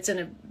place, but it's in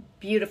a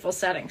beautiful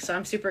setting. So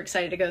I'm super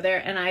excited to go there.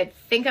 And I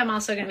think I'm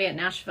also going to be at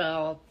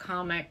Nashville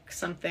Comic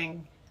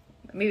something.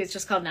 Maybe it's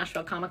just called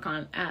Nashville Comic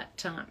Con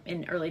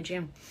in early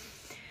June.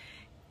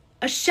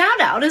 A shout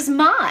out is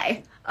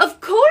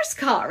of course,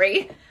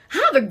 Kari.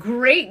 Have a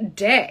great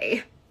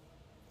day.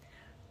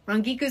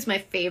 Rangiku's my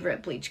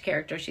favorite Bleach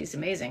character. She's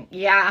amazing.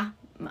 Yeah,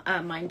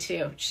 mine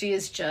too. She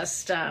is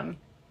just, she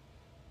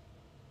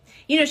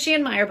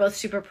and Mai are both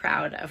super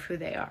proud of who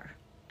they are.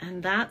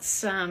 And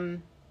that's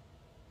not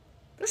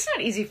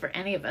easy for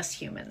any of us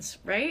humans,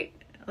 right?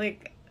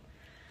 Like,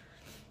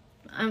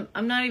 I'm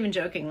not even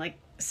joking. Like,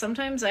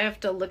 sometimes I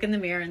have to look in the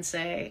mirror and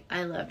say,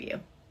 I love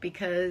you,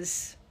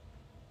 because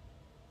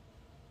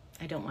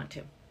I don't want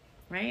to,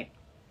 right?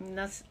 And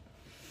that's,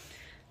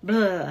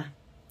 blah.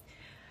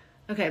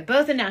 Okay,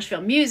 both in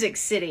Nashville. Music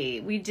City.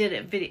 We did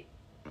a video.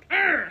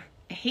 I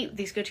hate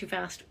these go too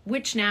fast.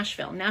 Which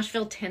Nashville?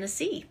 Nashville,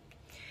 Tennessee.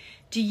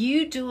 Do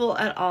you duel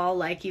at all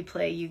like you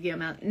play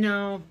Yu-Gi-Oh!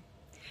 No.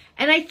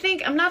 And I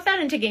think, I'm not that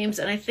into games,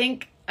 and I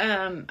think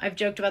I've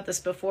joked about this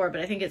before, but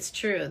I think it's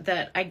true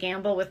that I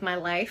gamble with my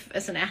life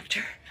as an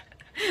actor.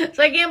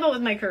 So I gamble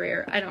with my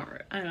career. I don't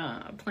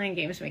know. Playing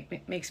games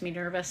makes me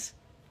nervous.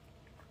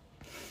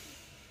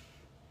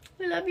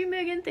 I love you,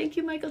 Megan. Thank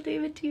you, Michael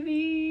David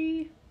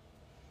TV.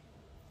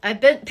 I've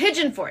been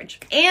Pigeon Forge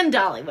and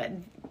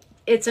Dollywood.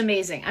 It's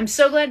amazing. I'm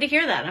so glad to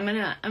hear that. I'm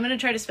gonna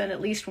try to spend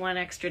at least one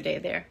extra day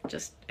there,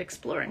 just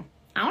exploring.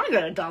 I want to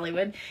go to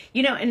Dollywood.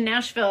 You know, in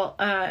Nashville,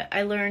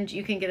 I learned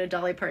you can get a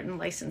Dolly Parton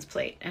license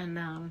plate, and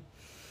I'm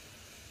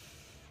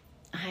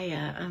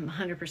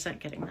 100%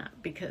 getting that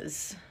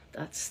because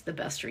that's the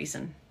best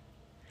reason.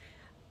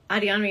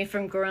 Adianmi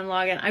from Gurren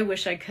Lagann. I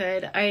wish I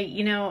could.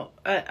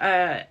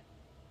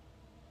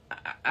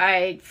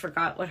 I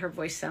forgot what her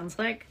voice sounds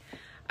like.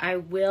 I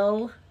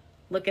will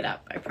look it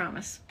up. I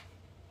promise.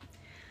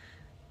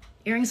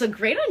 Earrings look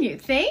great on you.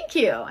 Thank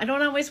you. I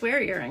don't always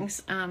wear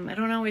earrings. I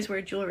don't always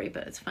wear jewelry,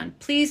 but it's fun.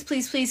 Please,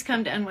 please, please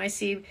come to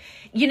NYC.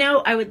 You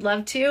know, I would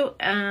love to.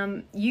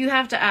 You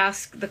have to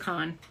ask the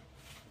con.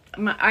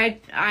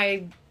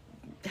 I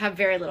have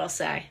very little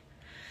say.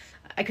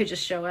 I could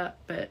just show up,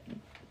 but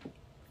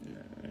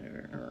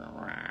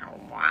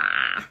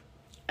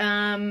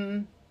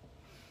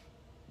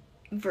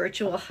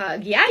virtual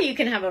hug. Yeah, you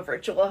can have a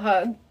virtual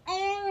hug.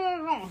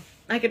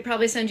 I could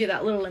probably send you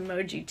that little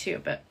emoji too,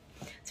 but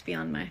it's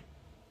beyond my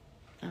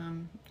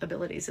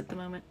abilities at the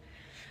moment.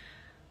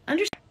 I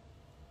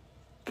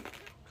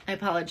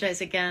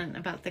apologize again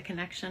about the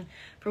connection.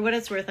 For what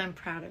it's worth, I'm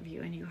proud of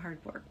you and your hard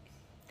work.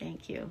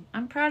 Thank you.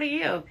 I'm proud of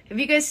you. Have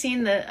you guys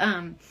seen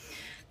the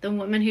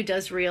woman who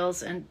does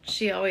reels, and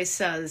she always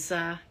says,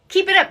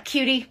 keep it up,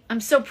 cutie.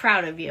 I'm so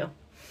proud of you.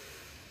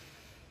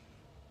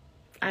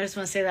 I just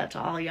want to say that to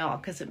all y'all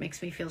because it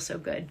makes me feel so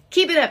good.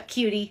 Keep it up,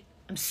 cutie.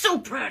 I'm so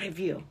proud of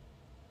you.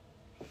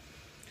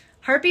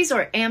 Harpies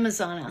or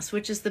Amazonas,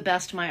 which is the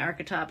best my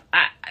archetype?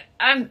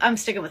 I'm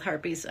sticking with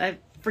Harpies. I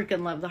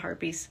freaking love the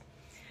Harpies.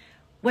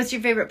 What's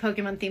your favorite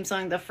Pokemon theme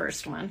song? The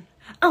first one.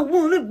 I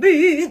want to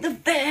be the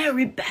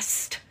very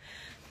best.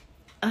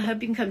 I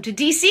hope you can come to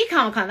DC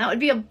Comic-Con. That would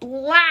be a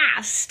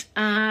blast.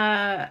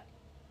 I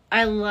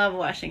love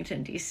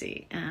Washington,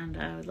 DC, and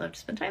I would love to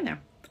spend time there.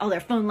 All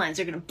their phone lines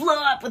are going to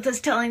blow up with us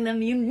telling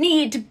them you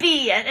need to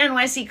be at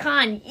NYC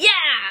Con. Yeah!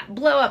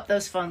 Blow up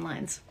those phone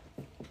lines.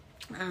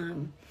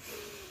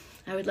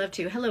 I would love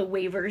to. Hello,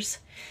 waivers.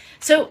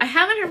 So I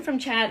haven't heard from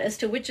Chad as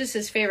to which is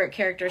his favorite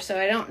character, so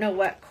I don't know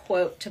what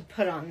quote to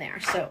put on there.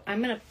 So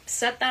I'm going to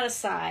set that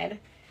aside.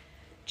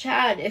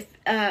 Chad, if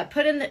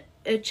put in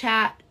the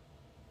chat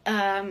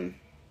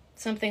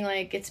something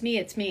like, it's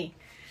me,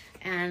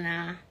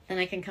 and then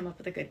I can come up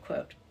with a good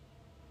quote.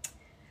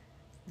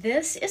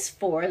 This is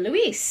for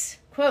Luis.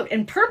 Quote,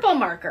 in purple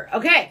marker.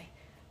 Okay.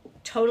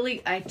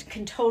 Totally, I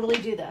can totally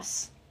do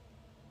this.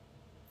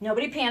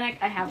 Nobody panic,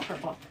 I have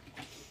purple.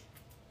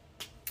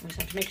 I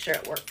just have to make sure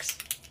it works.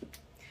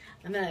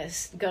 I'm going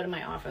to go to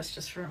my office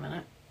just for a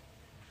minute.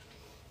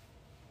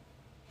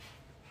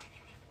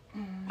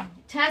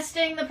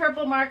 Testing the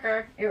purple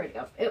marker. Here we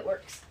go. It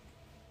works.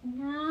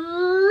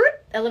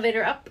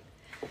 Elevator up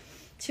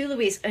to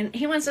Luis. And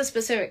he wants a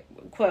specific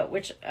quote,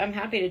 which I'm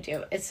happy to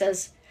do. It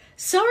says,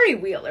 sorry,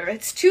 Wheeler,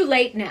 it's too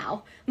late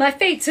now. My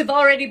fates have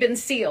already been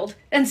sealed,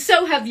 and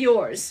so have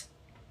yours.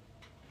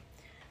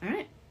 All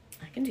right.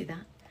 I can do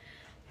that.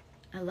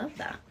 I love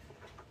that.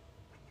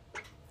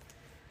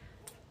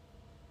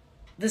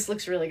 This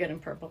looks really good in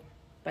purple,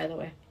 by the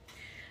way.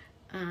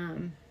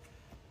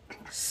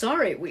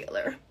 Sorry,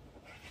 Wheeler.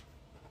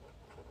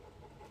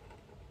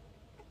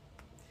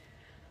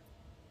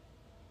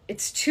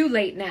 It's too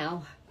late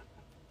now.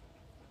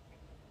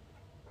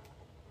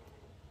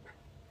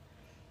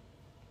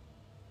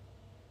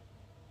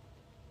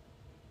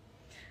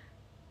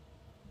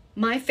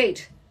 My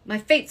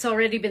fate's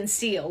already been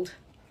sealed.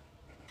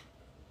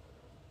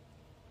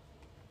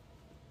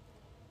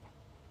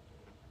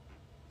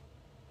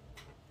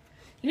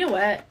 You know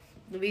what,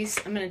 Luis?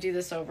 I'm going to do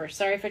this over.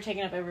 Sorry for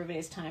taking up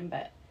everybody's time,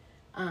 but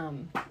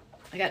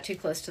I got too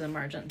close to the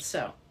margin.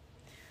 So,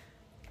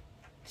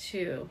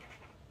 to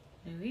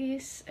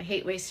Luis. I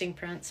hate wasting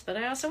prints, but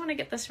I also want to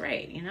get this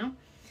right, you know?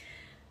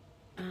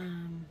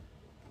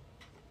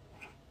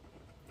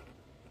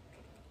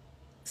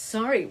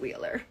 Sorry,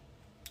 Wheeler.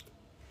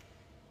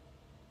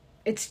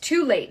 It's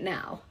too late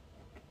now.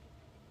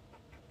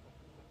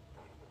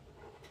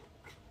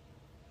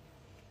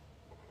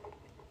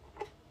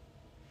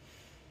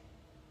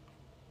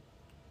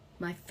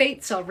 My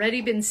fate's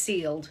already been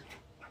sealed.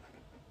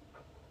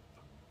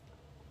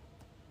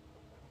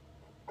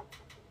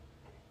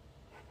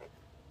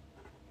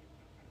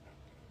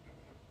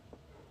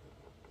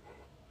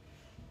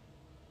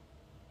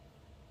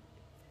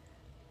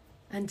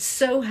 And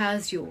so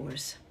has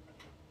yours.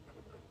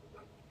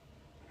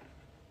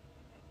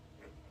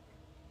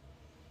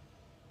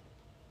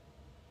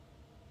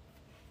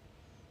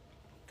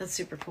 That's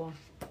super cool.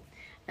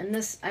 And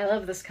this, I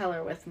love this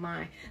color with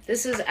my,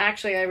 this is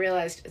actually, I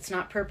realized it's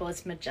not purple,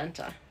 it's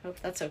magenta. Hope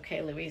that's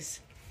okay, Luis.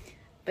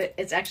 But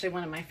it's actually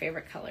one of my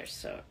favorite colors,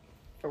 so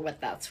for what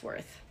that's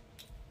worth.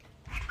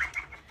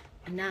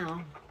 And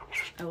now,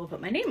 I will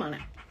put my name on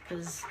it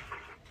because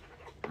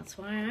that's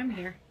why I'm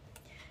here.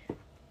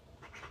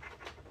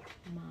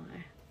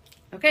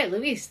 Okay,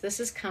 Luis, this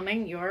is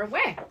coming your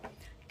way.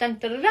 Dun,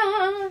 da, da,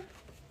 da.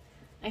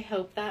 I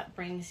hope that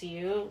brings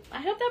you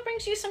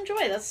some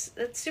joy. That's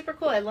super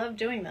cool. I love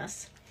doing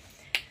this.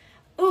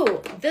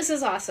 Ooh, this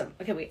is awesome.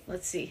 Okay, wait,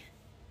 let's see.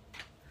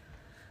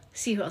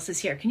 See who else is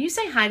here. Can you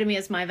say hi to me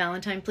as my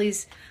Valentine,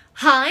 please?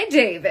 Hi,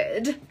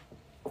 David.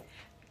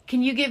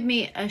 Can you give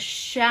me a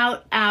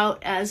shout out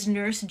as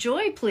Nurse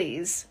Joy,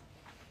 please?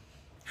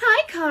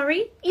 Hi,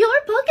 Kari.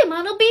 Your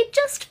Pokemon will be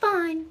just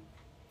fine.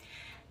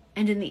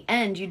 And in the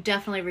end, you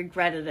definitely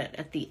regretted it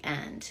at the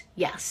end.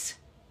 Yes.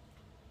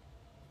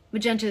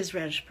 Magenta is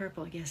reddish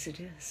purple. Yes, it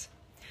is.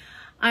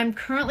 I'm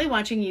currently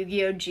watching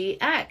Yu-Gi-Oh!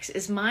 GX.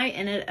 Is my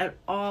in it at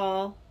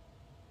all?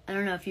 I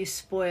don't know if you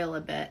spoil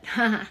a bit.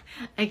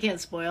 I can't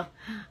spoil.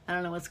 I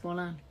don't know what's going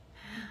on.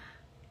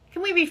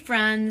 Can we be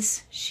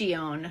friends,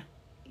 Shion?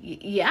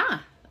 Yeah,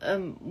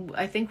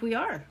 I think we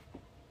are.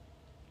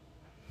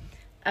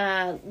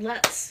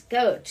 Let's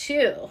go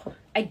to,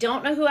 I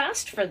don't know who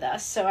asked for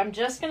this, so I'm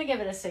just going to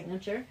give it a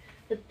signature.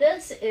 But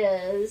this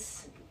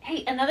is,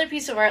 hey, another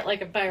piece of art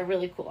like by a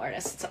really cool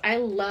artist. So I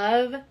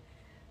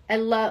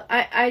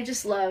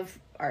just love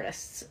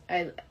artists.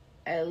 I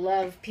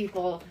love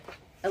people.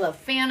 I love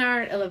fan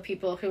art. I love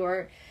people who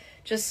are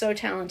just so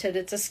talented.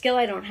 It's a skill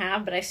I don't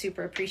have, but I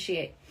super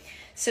appreciate.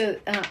 So,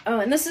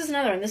 and this is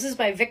another one. This is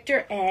by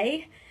Victor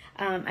A.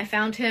 I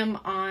found him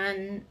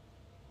on,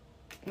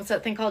 what's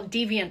that thing called?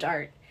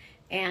 DeviantArt.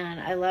 And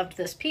I loved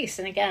this piece.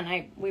 And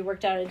again, we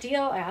worked out a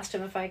deal. I asked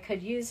him if I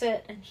could use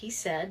it, and he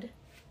said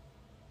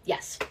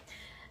yes.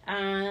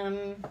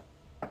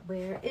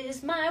 Where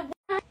is my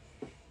white?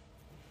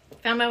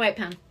 Found my white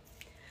pen.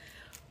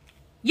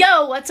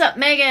 Yo, what's up,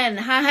 Megan?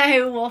 Hi,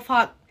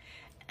 Wolfhawk.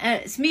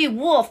 It's me,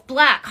 Wolf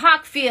Black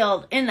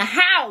Hawkfield, in the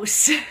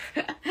house.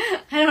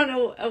 I don't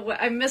know.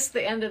 I missed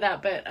the end of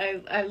that, but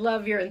I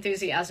love your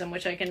enthusiasm,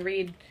 which I can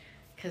read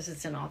because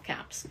it's in all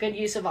caps. Good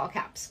use of all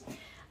caps.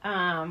 Where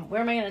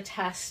am I going to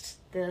test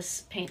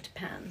this paint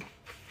pen?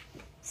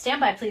 Stand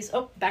by, please.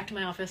 Oh, back to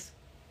my office.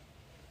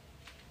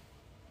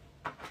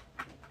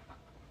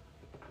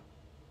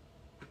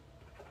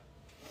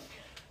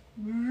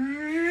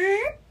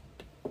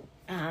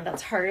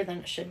 That's harder than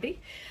it should be.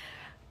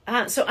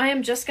 So I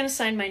am just going to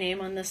sign my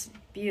name on this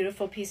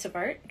beautiful piece of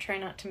art. Try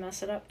not to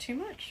mess it up too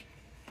much.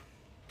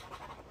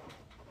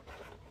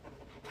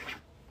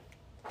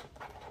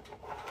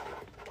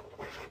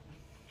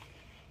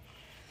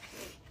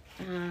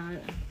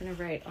 I'm going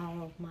to write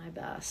all of my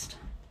best.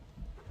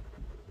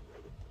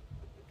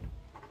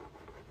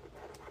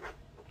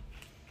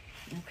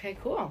 Okay,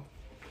 cool.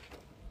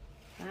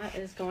 That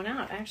is going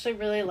out. I actually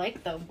really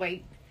like the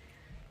white,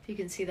 if you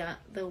can see that,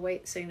 the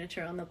white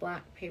signature on the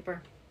black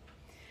paper.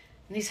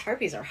 And these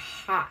Harpies are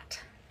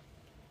hot.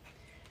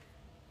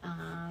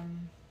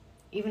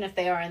 Even if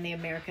they are in the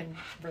American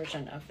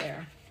version of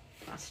their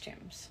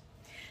costumes.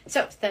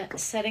 So,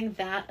 setting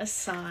that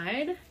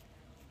aside.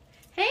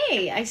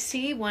 Hey, I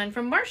see one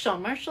from Marshall.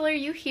 Marshall, are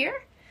you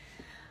here?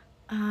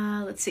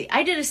 Let's see.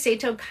 I did a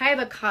Seto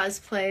Kaiba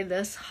cosplay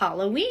this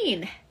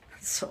Halloween.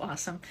 That's so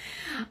awesome.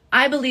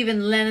 I believe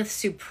in Lenneth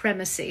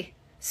supremacy.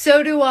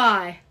 So do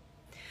I.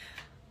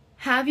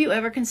 Have you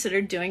ever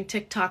considered doing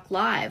TikTok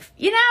live?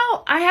 You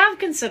know, I have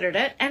considered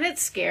it, and it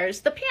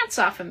scares the pants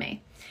off of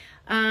me.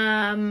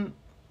 I'm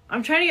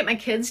trying to get my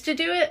kids to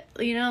do it.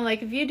 You know,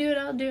 like, if you do it,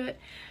 I'll do it.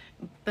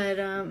 But,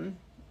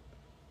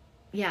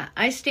 yeah,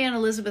 I stand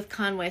Elizabeth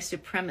Conway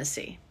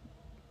supremacy.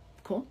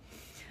 Cool.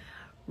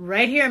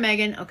 Right here,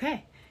 Megan.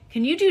 Okay.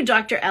 Can you do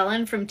Dr.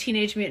 Ellen from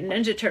Teenage Mutant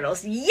Ninja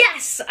Turtles?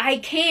 Yes, I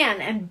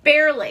can, and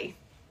barely.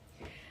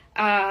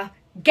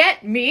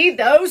 Get me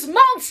those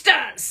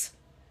monsters!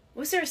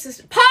 What's their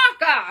assistant?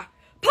 Parker!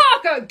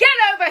 Parker, get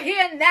over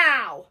here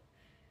now!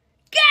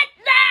 Get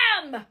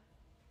them!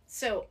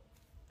 So,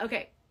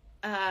 okay.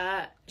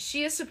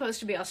 She is supposed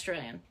to be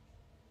Australian.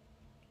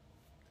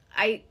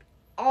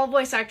 All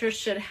voice actors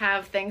should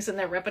have things in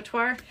their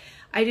repertoire.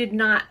 I did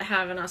not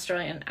have an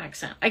Australian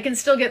accent. I can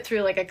still get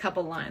through like a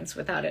couple lines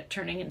without it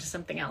turning into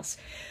something else.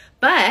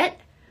 But,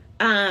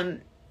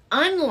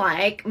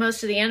 unlike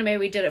most of the anime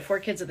we did at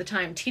 4Kids at the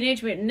time,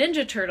 Teenage Mutant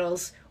Ninja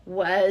Turtles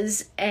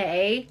was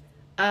a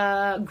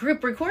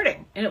group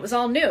recording, and it was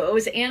all new. It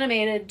was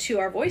animated to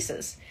our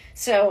voices.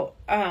 So,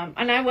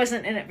 and I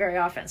wasn't in it very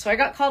often. So I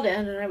got called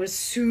in, and I was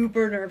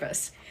super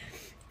nervous.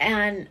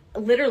 And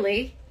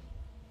literally,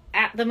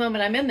 at the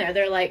moment I'm in there,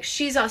 they're like,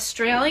 she's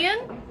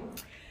Australian?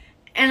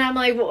 And I'm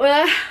like,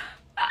 well,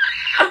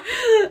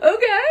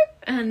 okay.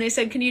 And they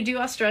said, can you do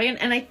Australian?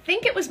 And I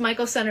think it was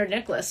Michael Center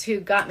Nicholas who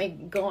got me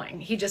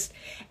going. He just,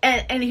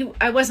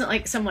 I wasn't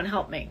like, someone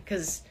help me,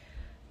 because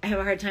I have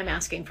a hard time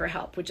asking for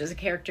help, which is a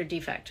character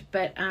defect.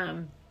 But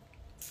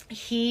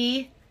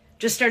he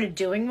just started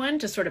doing one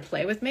to sort of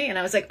play with me. And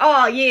I was like,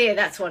 oh, yeah,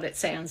 that's what it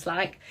sounds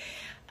like.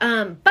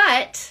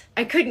 But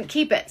I couldn't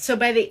keep it. So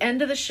by the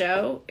end of the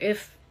show,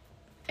 if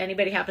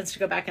anybody happens to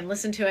go back and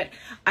listen to it,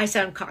 I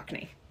sound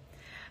Cockney.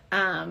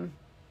 Parker,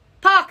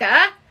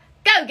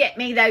 go go get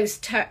me those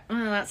oh,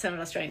 that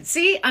sounded Australian.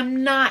 See,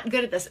 I'm not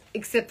good at this,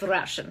 except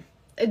Russian.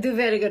 I do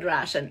very good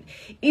Russian.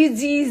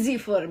 It's easy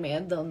for me. I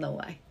don't know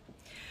why.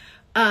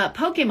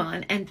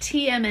 Pokemon and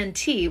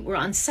TMNT were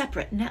on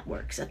separate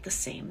networks at the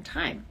same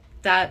time.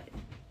 That,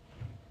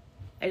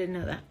 I didn't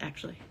know that,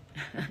 actually.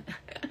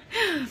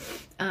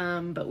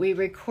 But we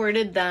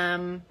recorded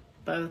them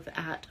both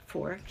at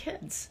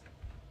 4Kids.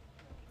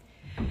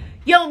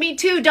 Yo, me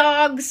too,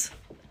 dogs!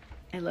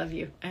 I love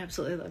you. I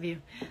absolutely love you.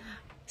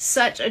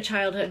 Such a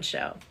childhood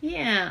show.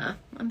 Yeah,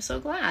 I'm so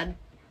glad.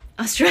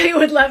 Australia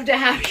would love to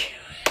have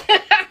you.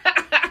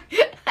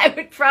 I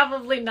would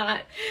probably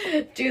not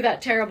do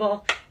that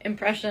terrible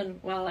impression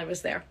while I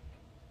was there.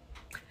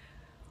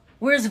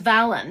 Where's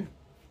Valen?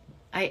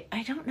 I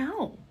don't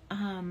know.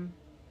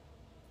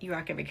 You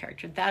rock every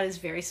character. That is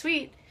very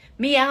sweet.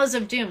 Meows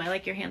of Doom. I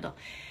like your handle.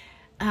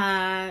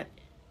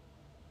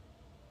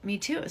 Me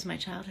too. It was my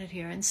childhood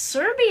here in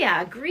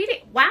Serbia.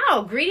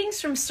 Wow, greetings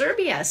from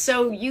Serbia.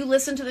 So you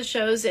listen to the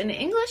shows in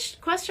English?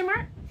 Question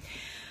mark.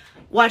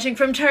 Watching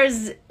from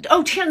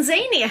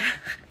Tanzania.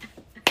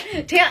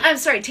 I'm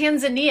sorry,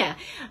 Tanzania.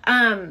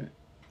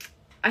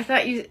 I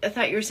thought you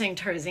were saying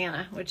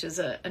Tarzana, which is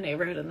a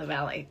neighborhood in the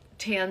valley.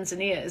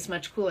 Tanzania is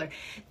much cooler.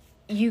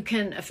 You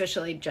can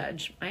officially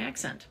judge my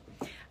accent.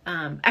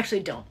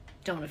 Actually, don't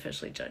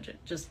officially judge it.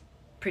 Just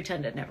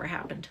pretend it never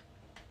happened.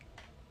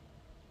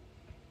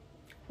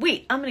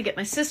 Wait, I'm going to get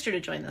my sister to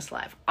join this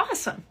live.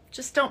 Awesome.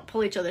 Just don't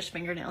pull each other's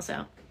fingernails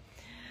out.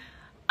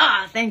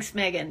 Ah, thanks,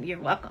 Megan.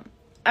 You're welcome.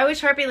 I wish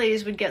Harpy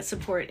Ladies would get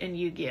support in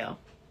Yu-Gi-Oh!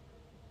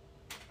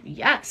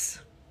 Yes.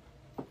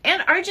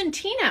 And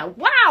Argentina.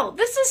 Wow,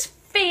 this is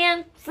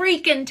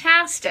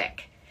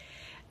fan-freaking-tastic.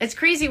 It's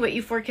crazy what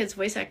you 4Kids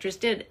voice actors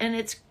did.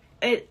 And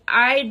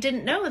I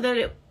didn't know that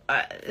it,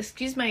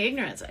 excuse my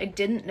ignorance, I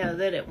didn't know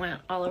that it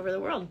went all over the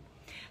world.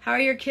 How are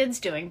your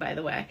kids doing, by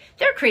the way?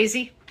 They're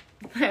crazy.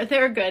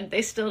 They're good.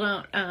 They still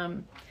don't,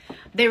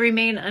 they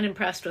remain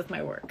unimpressed with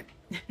my work,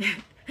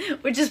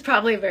 which is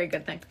probably a very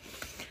good thing.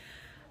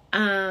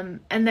 And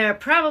they're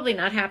probably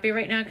not happy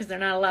right now because they're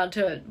not allowed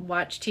to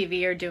watch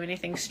TV or do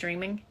anything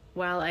streaming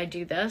while I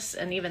do this.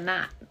 And even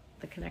that,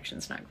 the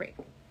connection's not great.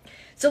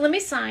 So let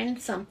me sign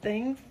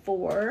something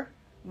for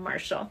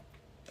Marshall.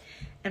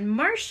 And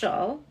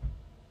Marshall,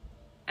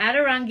 add a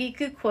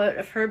Rangiku quote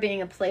of her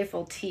being a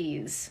playful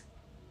tease.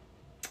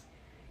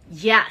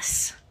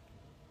 Yes.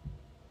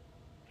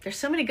 There's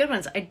so many good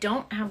ones. I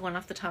don't have one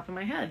off the top of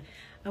my head.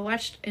 I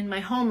watched in my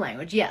home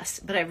language,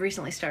 yes, but I've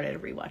recently started a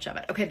rewatch of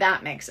it. Okay,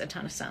 that makes a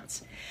ton of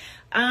sense.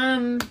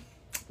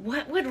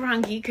 What would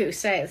Rangiku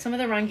say? Some of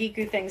the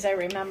Rangiku things I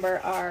remember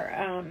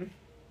are,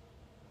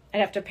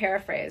 I'd have to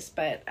paraphrase,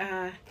 but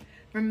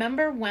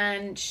remember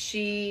when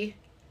she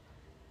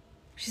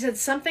said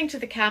something to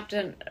the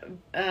captain,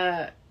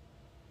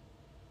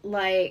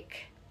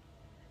 like,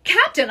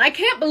 "Captain, I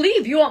can't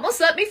believe you almost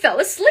let me fall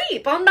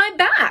asleep on my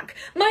back.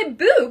 My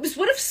boobs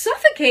would have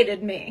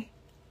suffocated me."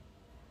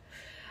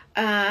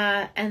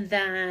 And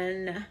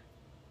then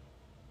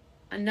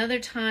another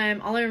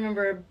time, all I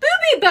remember are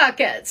booby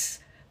buckets.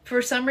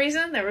 For some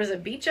reason, there was a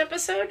beach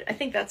episode. I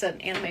think that's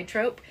an anime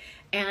trope.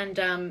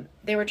 And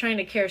they were trying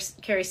to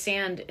carry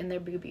sand in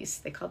their boobies.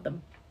 They called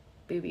them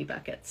booby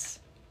buckets.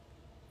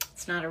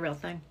 It's not a real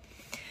thing.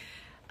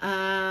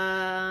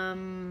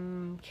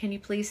 Can you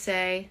please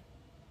say,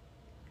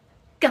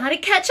 "Gotta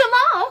catch 'em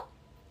all.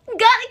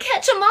 Gotta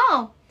catch 'em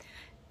all."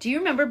 Do you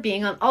remember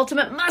being on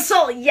Ultimate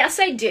Muscle? Yes,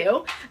 I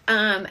do.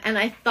 And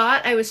I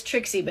thought I was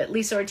Trixie, but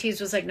Lisa Ortiz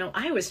was like, "No,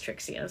 I was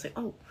Trixie." I was like,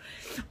 "Oh,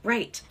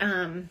 right."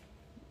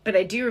 But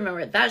I do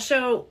remember it. That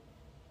show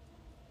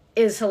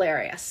is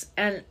hilarious.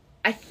 And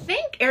I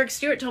think Eric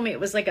Stewart told me it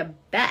was like a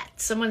bet.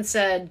 Someone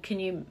said, "Can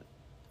you..."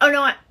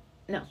 Oh,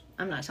 no,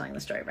 I'm not telling the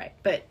story right.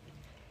 But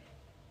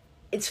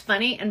it's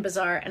funny and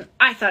bizarre, and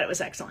I thought it was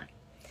excellent.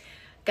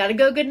 Gotta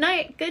go. Good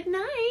night. Good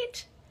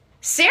night.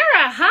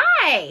 Sarah,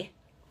 hi.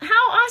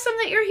 How awesome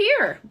that you're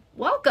here.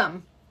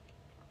 Welcome.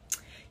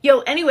 Yo,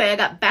 anyway, I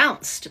got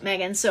bounced,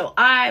 Megan, so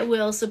I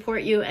will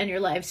support you and your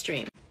live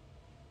stream.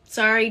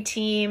 Sorry,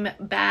 team.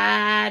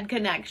 Bad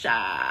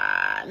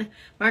connection.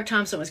 Mark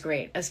Thompson was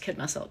great as Kid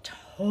Muscle.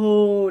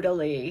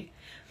 Totally.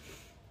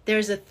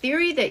 There's a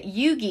theory that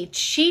Yugi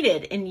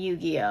cheated in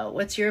Yu-Gi-Oh!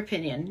 What's your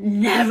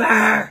opinion?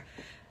 Never!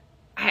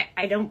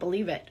 I don't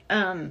believe it.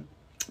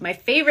 My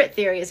favorite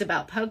theory is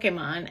about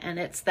Pokemon, and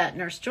it's that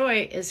Nurse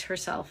Joy is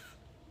herself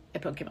a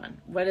Pokemon.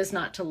 What is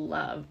not to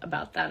love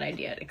about that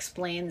idea? It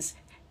explains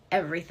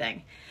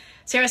everything.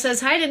 Sarah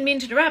says, "Hi, didn't mean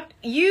to interrupt."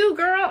 You,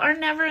 girl, are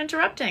never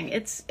interrupting.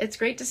 It's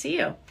great to see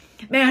you.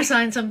 May I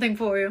sign something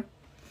for you?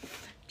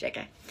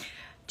 JK.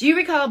 Do you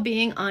recall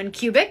being on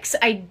Cubics?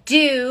 I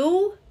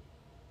do.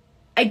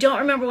 I don't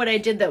remember what I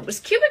did, though. Was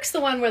Cubics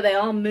the one where they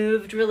all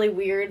moved really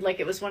weird?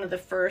 Like it was one of the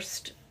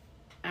first,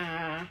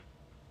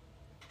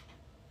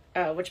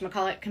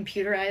 whatchamacallit,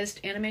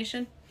 computerized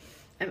animation?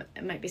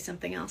 It might be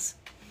something else.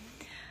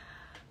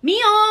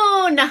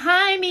 Mion!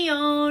 Hi,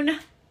 Mion!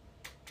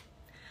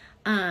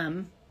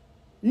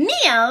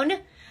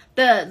 Mion!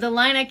 The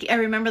line I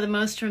remember the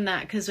most from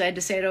that, because I had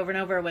to say it over and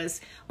over,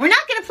 was, "We're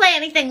not going to play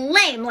anything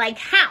lame like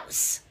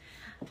House."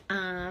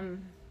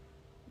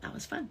 That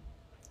was fun.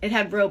 It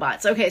had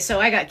robots. Okay, so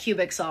I got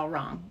cubics all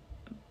wrong,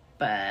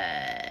 but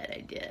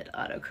I did.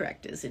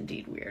 Autocorrect is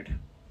indeed weird.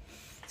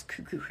 It's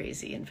cuckoo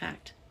crazy, in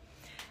fact.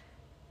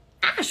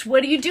 Ash,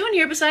 what are you doing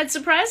here besides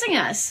surprising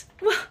us?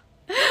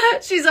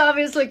 She's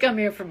obviously come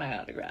here for my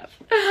autograph.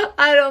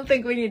 I don't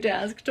think we need to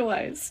ask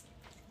twice.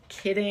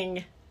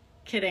 Kidding.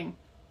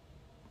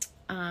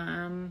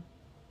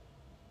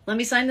 Let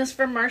me sign this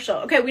for Marshall.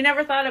 Okay, we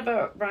never thought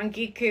about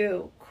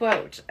Rangiku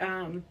quote.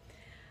 I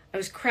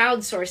was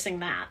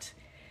crowdsourcing that.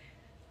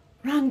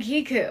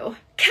 Rangiku.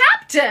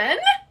 Captain?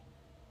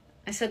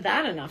 I said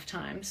that enough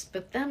times,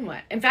 but then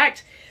what? In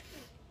fact,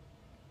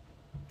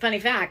 funny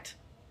fact,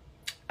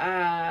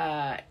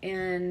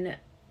 in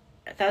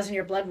A Thousand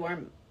Year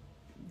Bloodworm,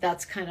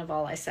 that's kind of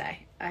all I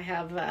say. I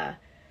have,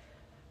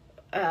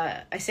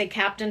 I say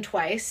captain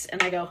twice,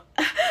 and I go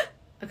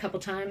a couple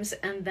times,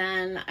 and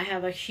then I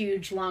have a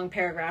huge long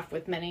paragraph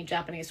with many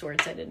Japanese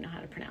words I didn't know how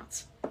to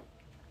pronounce.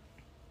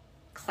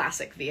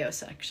 Classic VO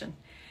section.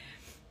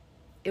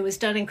 It was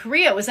done in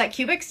Korea. Was that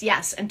Cubics?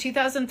 Yes. And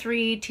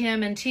 2003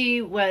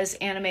 TMNT was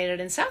animated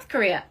in South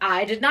Korea.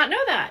 I did not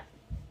know that.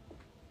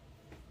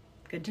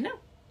 Good to know.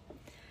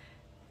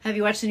 Have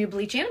you watched the new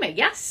Bleach anime?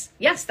 Yes.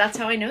 Yes, that's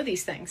how I know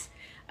these things.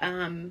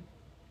 And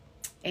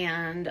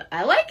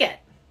I like it.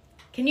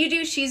 Can you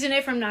do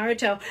Shizune from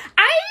Naruto?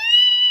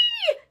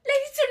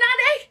 Lady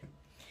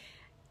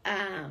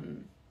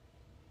Tsunade!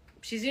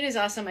 Shizune is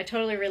awesome. I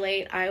totally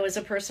relate. I was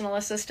a personal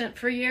assistant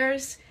for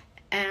years,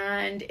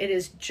 and it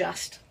is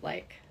just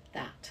like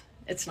that.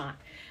 It's not.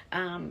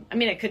 I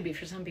mean, it could be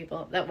for some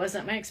people. That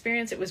wasn't my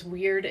experience. It was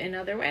weird in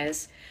other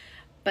ways.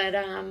 But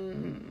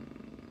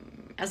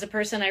as a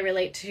person, I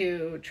relate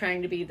to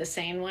trying to be the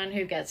sane one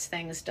who gets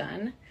things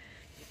done.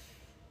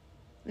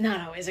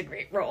 Not always a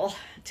great role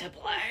to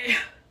play.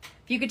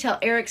 If you could tell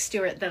Eric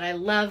Stewart that I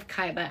love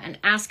Kaiba and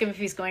ask him if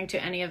he's going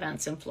to any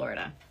events in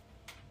Florida,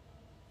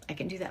 I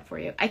can do that for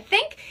you. I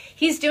think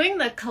he's doing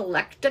the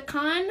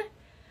Collecticon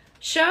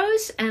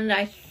shows, and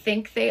I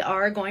think they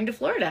are going to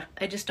Florida.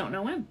 I just don't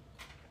know when.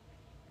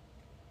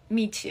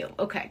 Me too.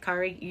 Okay,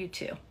 Kari, you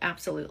too.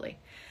 Absolutely.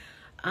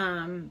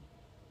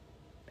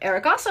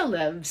 Eric also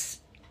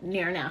lives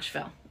near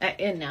Nashville,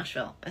 in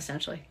Nashville,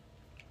 essentially.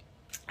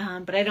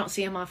 But I don't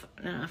see him often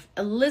enough.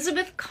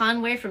 Elizabeth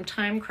Conway from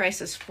Time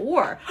Crisis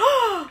 4.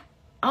 Oh,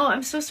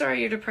 I'm so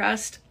sorry you're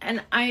depressed.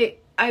 And I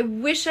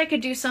wish I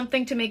could do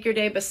something to make your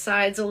day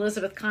besides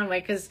Elizabeth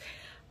Conway, because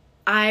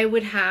I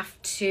would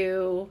have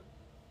to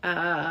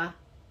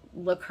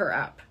look her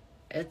up.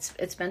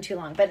 It's been too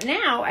long. But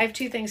now I have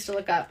two things to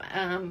look up.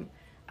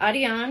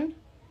 Adian.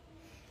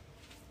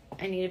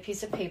 I need a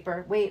piece of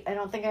paper. Wait, I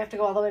don't think I have to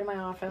go all the way to my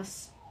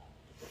office.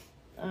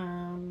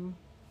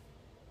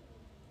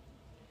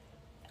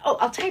 Oh,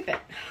 I'll type it.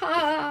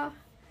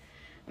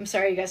 I'm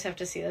sorry you guys have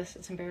to see this.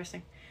 It's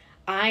embarrassing.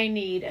 I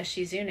need a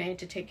Shizune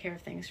to take care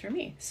of things for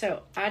me.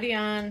 So,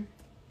 Adian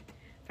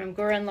from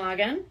Gurren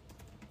Lagann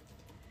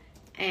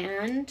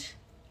and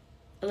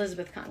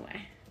Elizabeth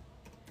Conway.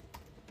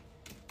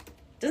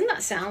 Doesn't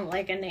that sound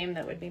like a name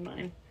that would be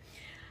mine?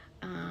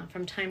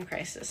 From Time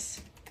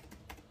Crisis.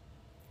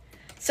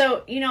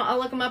 So, I'll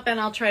look them up and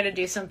I'll try to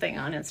do something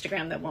on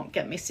Instagram that won't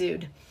get me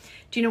sued.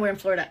 Do you know where in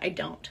Florida? I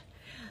don't.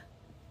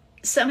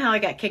 Somehow I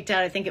got kicked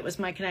out. I think it was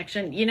my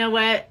connection. You know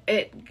what?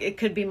 It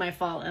could be my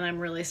fault, and I'm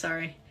really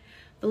sorry.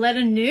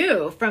 Valletta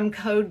New from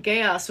Code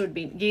Geass would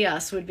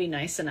be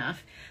nice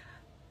enough.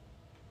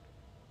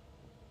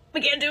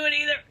 We can't do it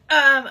either.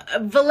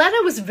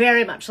 Valletta was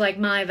very much like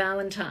my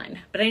Valentine,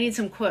 but I need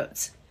some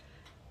quotes.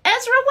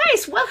 Ezra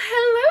Weiss, well,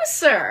 hello,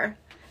 sir.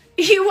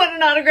 You want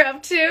an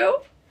autograph too?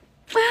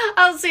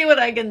 I'll see what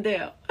I can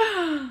do.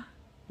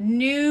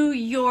 New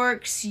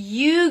York's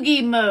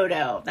Yugi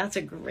Moto. That's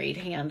a great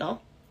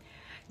handle.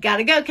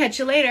 Gotta go. Catch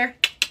you later.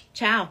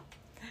 Ciao.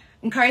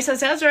 And Kari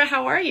says, Ezra,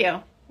 how are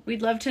you?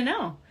 We'd love to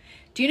know.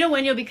 Do you know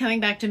when you'll be coming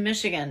back to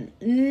Michigan?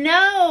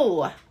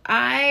 No.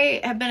 I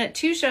have been at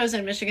 2 shows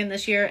in Michigan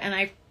this year, and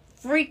I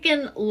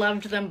freaking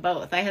loved them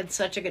both. I had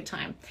such a good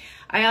time.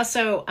 I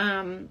also,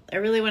 I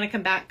really want to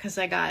come back because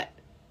I got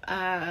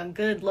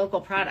good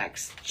local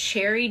products.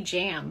 Cherry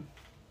jam.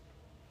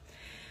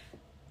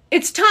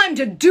 It's time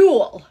to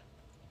duel.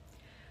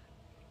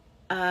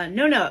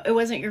 No, it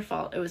wasn't your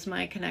fault. It was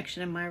my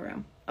connection in my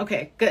room.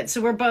 Okay, good.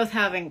 So we're both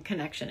having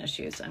connection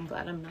issues. I'm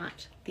glad I'm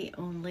not the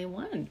only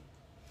one.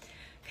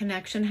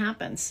 Connection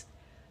happens.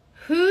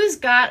 Who's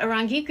got a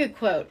Rangiku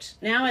quote?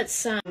 Now it's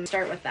start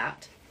with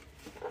that.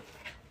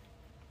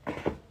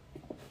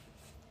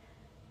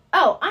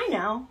 Oh, I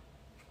know.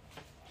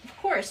 Of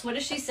course. What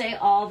does she say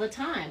all the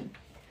time?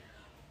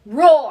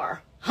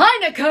 Roar!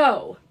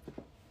 Heineko!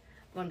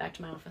 Going back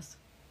to my office.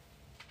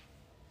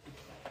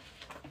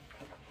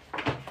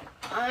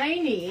 I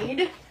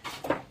need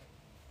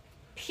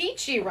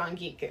Peachy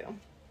Rangiku.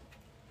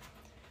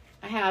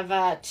 I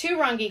have 2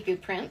 Rangiku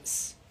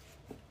prints,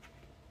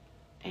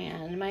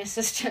 and my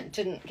assistant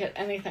didn't get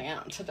anything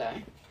out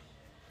today.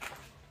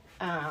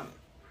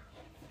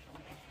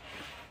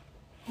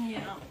 You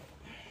know,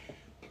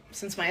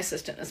 since my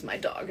assistant is my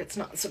dog, it's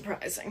not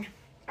surprising.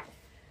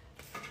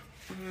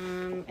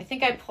 I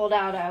think I pulled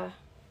out a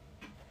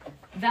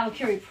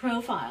Valkyrie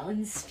profile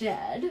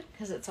instead,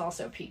 because it's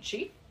also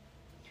peachy.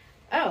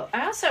 Oh,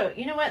 I also,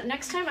 you know what,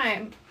 next time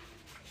I'm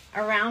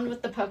around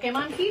with the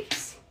Pokemon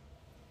peeps,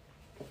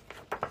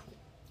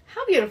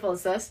 how beautiful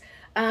is this?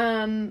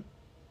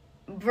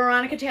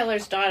 Veronica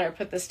Taylor's daughter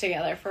put this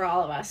together for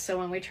all of us, so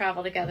when we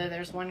travel together,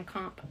 there's one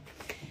comp.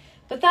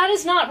 But that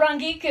is not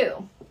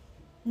Rangiku.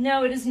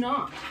 No, it is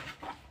not.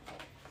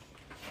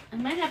 I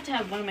might have to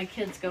have one of my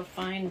kids go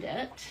find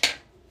it.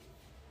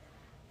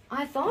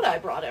 I thought I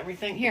brought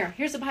everything.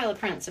 Here's a pile of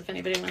prints if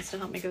anybody wants to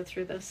help me go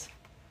through this.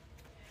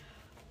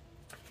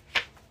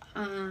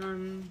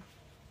 In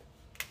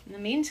the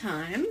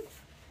meantime,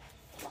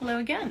 hello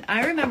again.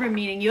 I remember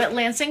meeting you at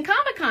Lansing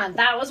Comic Con.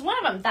 That was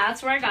one of them.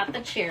 That's where I got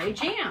the cherry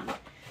jam.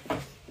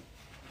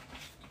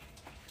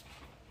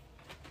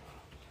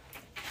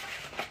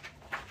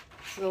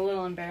 It's a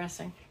little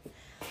embarrassing,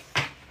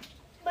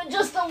 but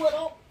just a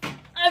little.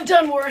 I've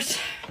done worse.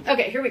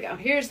 Okay, here we go.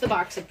 Here's the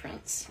box of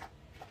prints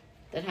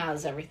that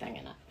has everything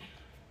in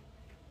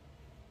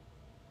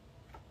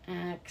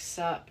it,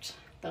 except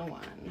the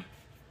one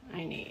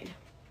I need.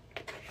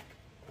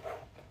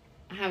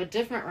 I have a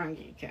different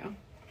Rangiku.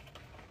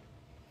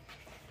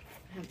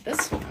 I have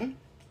this one,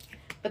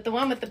 but the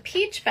one with the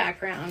peach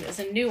background is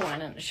a new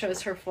one, and it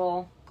shows her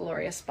full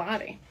glorious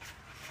body.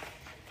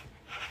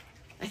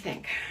 I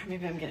think.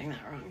 Maybe I'm getting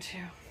that wrong too.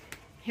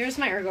 Here's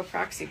my Ergo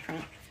Proxy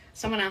print.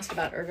 Someone asked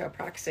about Ergo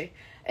Proxy.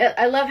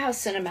 I love how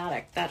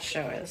cinematic that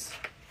show is.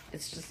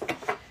 It's just,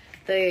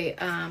 the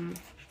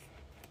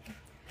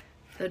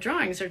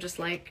drawings are just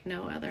like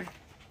no other.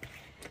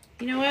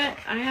 You know what?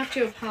 I have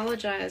to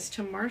apologize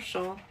to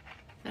Marshall.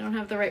 I don't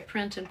have the right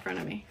print in front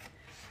of me.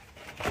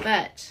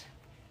 But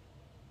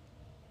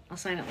I'll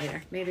sign it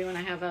later. Maybe when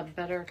I have a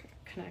better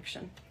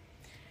connection.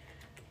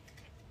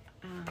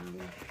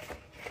 Kind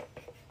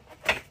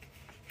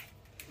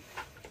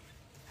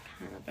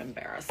of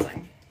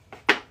embarrassing.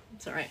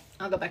 It's all right.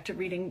 I'll go back to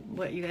reading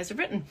what you guys have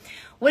written.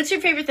 What's your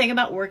favorite thing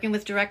about working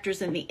with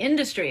directors in the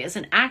industry as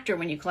an actor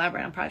when you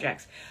collaborate on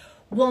projects?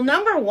 Well,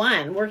 number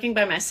one, working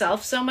by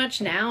myself so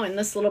much now in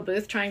this little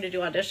booth trying to do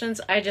auditions,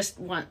 I just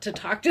want to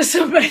talk to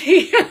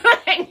somebody.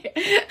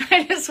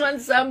 I just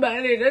want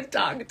somebody to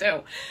talk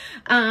to.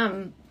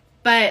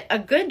 But a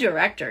good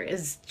director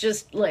is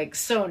just like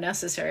so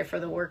necessary for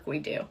the work we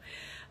do.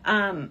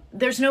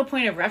 There's no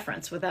point of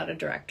reference without a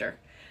director.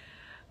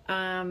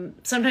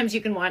 Sometimes you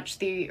can watch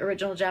the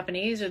original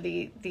Japanese or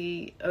the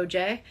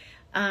OJ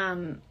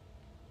and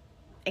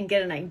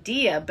get an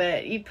idea,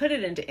 but you put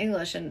it into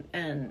English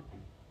and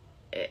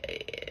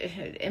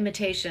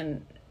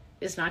imitation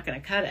is not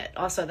going to cut it.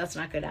 Also, that's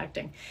not good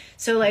acting.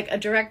 So like a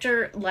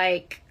director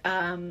like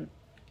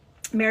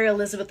Mary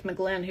Elizabeth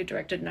McGlynn, who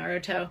directed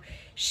Naruto,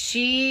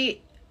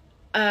 she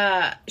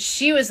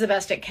was the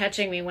best at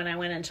catching me when I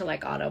went into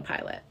like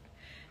autopilot.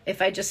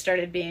 If I just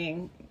started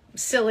being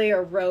silly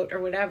or rote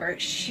or whatever,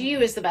 she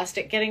was the best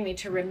at getting me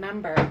to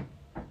remember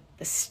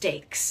the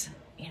stakes.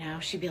 You know,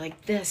 she'd be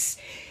like, this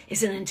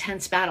is an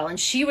intense battle. And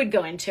she would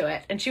go into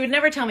it. And she would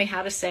never tell me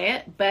how to say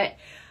it. But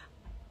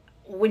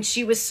when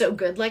she was so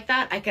good like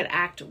that, I could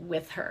act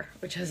with her,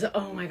 which was,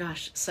 oh my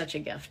gosh, such a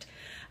gift.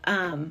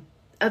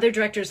 Other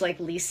directors like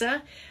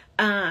Lisa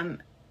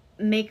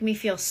make me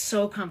feel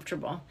so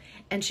comfortable.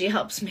 And she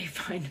helps me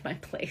find my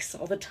place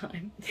all the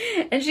time.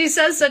 And she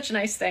says such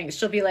nice things.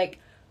 She'll be like,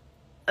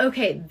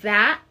 okay,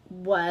 that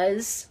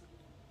was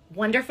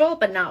wonderful,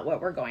 but not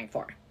what we're going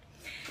for.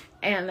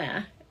 And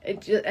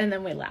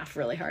then we laugh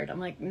really hard. I'm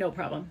like, no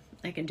problem.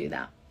 I can do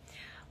that.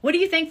 What are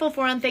you thankful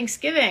for on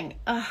Thanksgiving?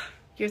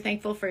 You're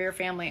thankful for your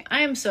family.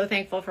 I am so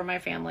thankful for my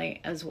family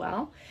as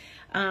well.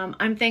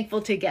 I'm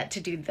thankful to get to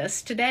do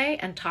this today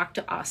and talk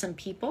to awesome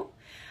people.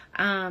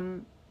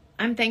 I'm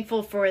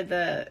thankful for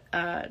the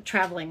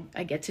traveling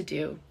I get to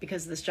do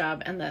because of this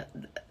job, and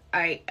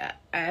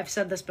I've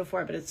said this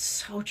before, but it's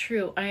so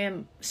true. I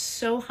am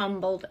so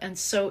humbled and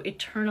so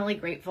eternally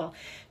grateful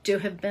to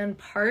have been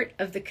part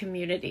of the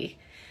community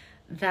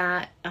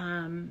that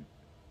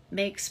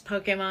makes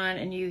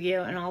Pokemon and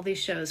Yu-Gi-Oh! And all these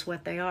shows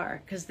what they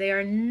are, because they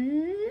are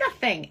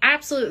nothing,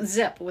 absolute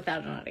zip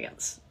without an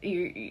audience.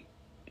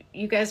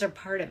 You guys are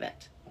part of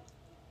it,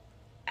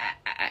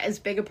 as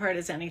big a part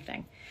as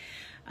anything.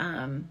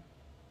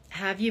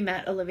 Have you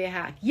met Olivia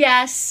Hack?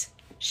 Yes,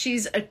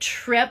 she's a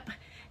trip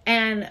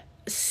and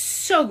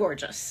so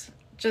gorgeous.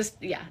 Just,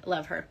 yeah,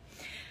 love her.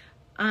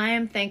 I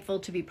am thankful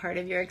to be part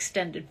of your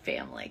extended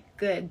family.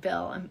 Good,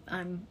 Bill.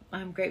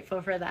 I'm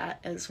grateful for that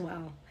as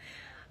well.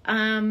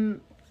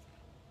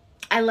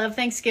 I love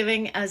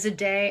Thanksgiving as a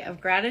day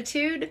of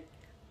gratitude.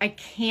 I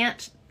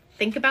can't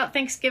think about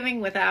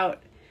Thanksgiving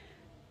without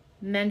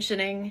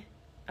mentioning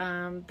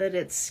that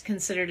it's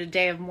considered a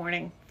day of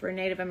mourning for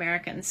Native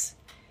Americans.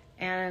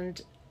 And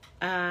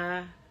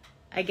I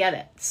get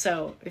it.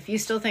 So if you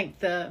still think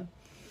the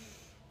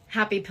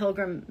Happy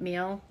Pilgrim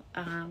meal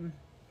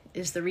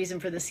is the reason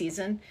for the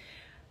season,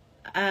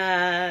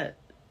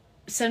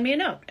 send me a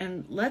note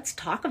and let's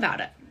talk about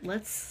it.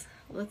 Let's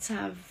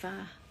have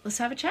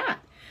a chat.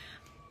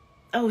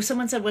 Oh,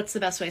 someone said, what's the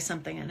best way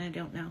something? And I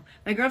don't know.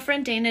 My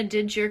girlfriend Dana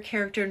did your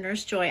character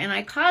Nurse Joy, and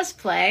I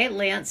cosplay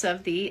Lance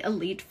of the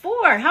Elite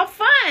Four. How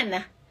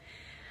fun!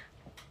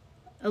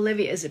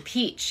 Olivia is a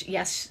peach.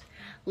 Yes,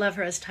 love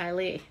her as Ty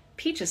Lee.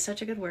 Peach is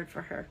such a good word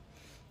for her,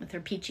 with her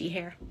peachy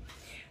hair.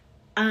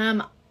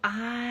 What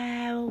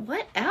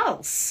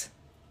else?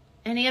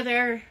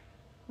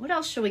 What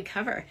else should we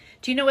cover?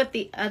 Do you know what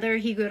the other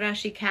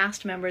Higurashi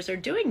cast members are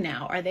doing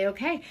now? Are they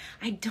okay?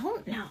 I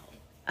don't know.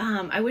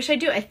 I wish I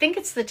do. I think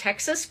it's the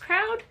Texas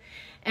crowd.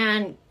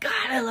 And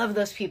God, I love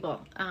those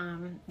people.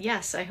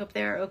 Yes, I hope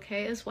they're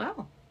okay as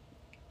well.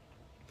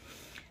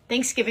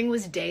 Thanksgiving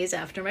was days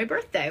after my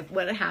birthday.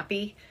 What a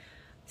happy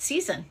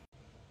season.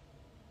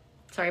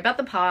 Sorry about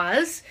the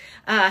pause.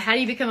 How do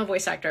you become a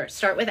voice actor?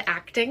 Start with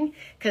acting,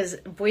 because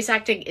voice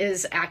acting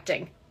is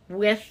acting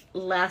with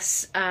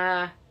less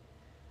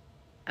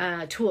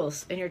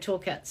tools in your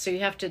toolkit. So you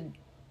have to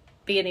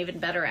be an even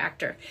better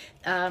actor.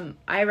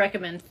 I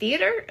recommend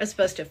theater as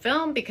opposed to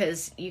film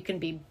because you can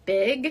be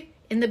big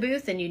in the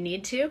booth and you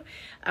need to.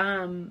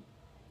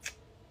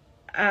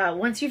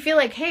 Once you feel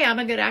like, hey, I'm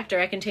a good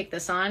actor, I can take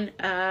this on.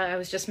 I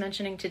was just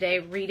mentioning today,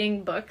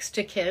 reading books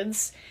to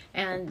kids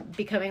and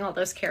becoming all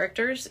those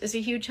characters is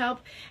a huge help.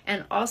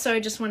 And also,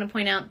 I just want to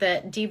point out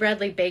that D.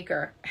 Bradley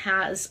Baker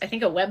has, I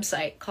think, a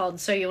website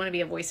called So You Want to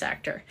Be a Voice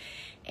Actor,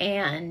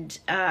 and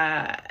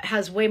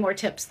has way more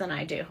tips than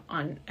I do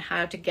on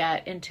how to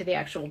get into the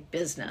actual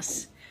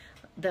business,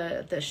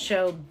 the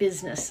show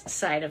business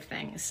side of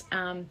things.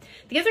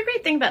 The other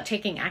great thing about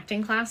taking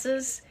acting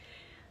classes,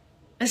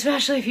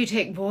 especially if you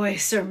take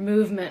voice or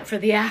movement for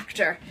the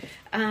actor,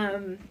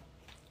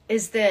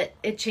 is that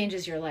it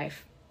changes your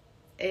life.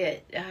 Yeah,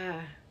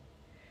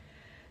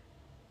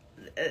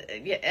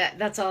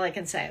 that's all I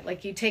can say.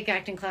 Like, you take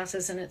acting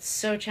classes and it's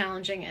so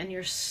challenging and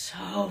you're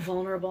so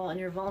vulnerable, and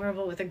you're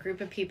vulnerable with a group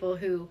of people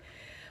who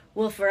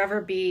will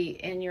forever be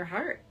in your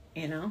heart.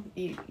 You know,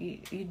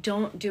 you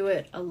don't do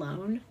it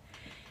alone.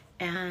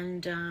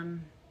 And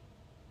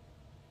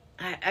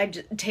I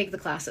take the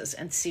classes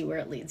and see where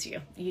it leads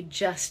you. You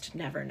just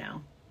never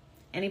know.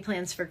 Any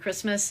plans for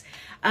Christmas?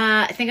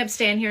 I think I'm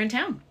staying here in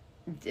town.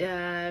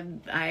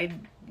 I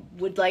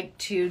would like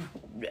to,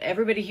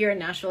 everybody here in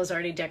Nashville is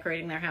already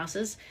decorating their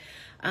houses.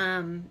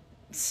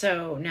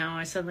 So now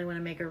I suddenly want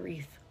to make a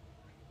wreath.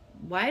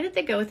 Why did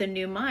they go with a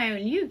new Mai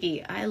and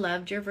Yugi? I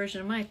loved your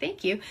version of Mai.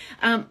 Thank you.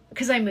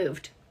 Because I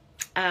moved.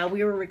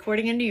 We were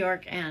recording in New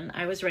York and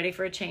I was ready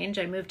for a change.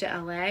 I moved to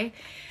LA.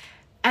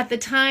 At the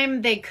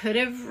time, they could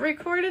have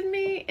recorded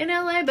me in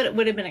LA, but it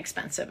would have been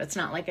expensive. It's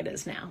not like it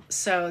is now.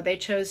 So they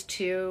chose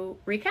to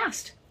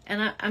recast.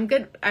 And I'm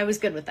good. I was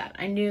good with that.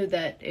 I knew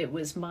that it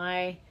was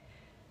my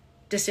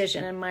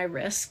decision and my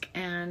risk,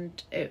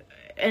 and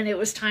it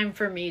was time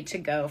for me to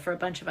go for a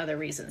bunch of other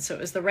reasons. So it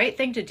was the right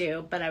thing to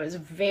do, but I was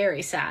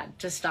very sad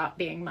to stop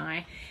being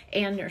Mai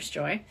and Nurse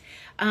Joy.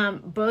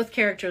 Both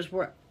characters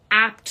were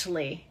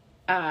aptly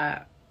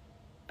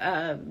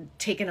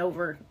taken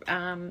over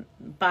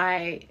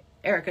by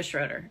Erica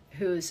Schroeder,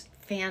 who's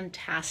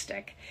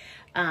fantastic.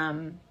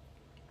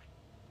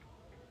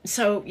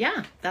 So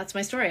yeah, that's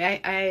my story.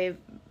 I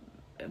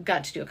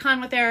got to do a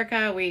con with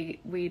Erica.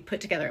 We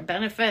put together a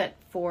benefit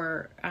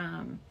for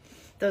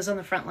those on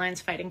the front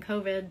lines fighting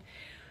COVID.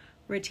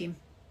 We're a team.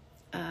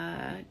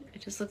 I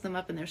just looked them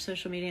up in their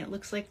social media. It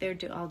looks like they're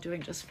all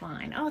doing just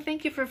fine. Oh,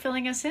 thank you for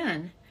filling us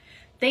in.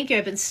 Thank you.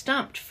 I've been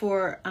stumped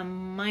for a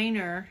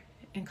minor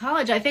in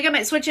college. I think I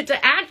might switch it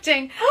to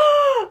acting.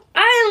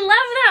 I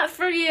love that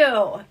for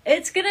you.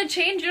 It's going to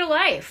change your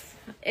life.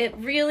 It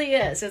really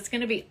is. It's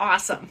going to be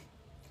awesome.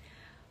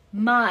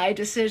 My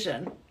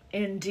decision,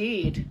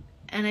 indeed.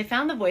 And I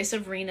found the voice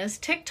of Rena's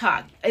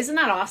TikTok. Isn't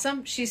that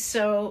awesome? She's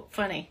so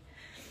funny.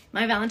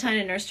 My Valentine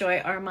and Nurse Joy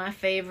are my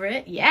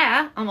favorite.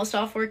 Yeah, almost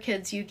all 4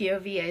 kids Yu-Gi-Oh!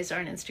 VAs are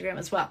on Instagram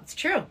as well. It's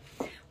true.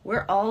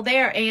 We're all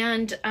there.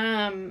 And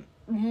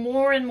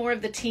more and more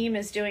of the team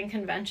is doing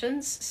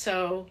conventions.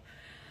 So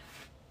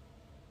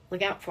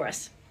look out for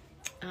us.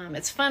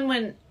 It's fun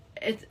when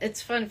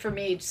it's fun for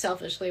me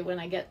selfishly when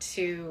I get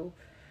to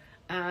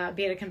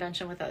be at a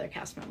convention with other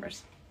cast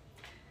members.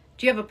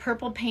 Do you have a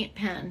purple paint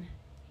pen?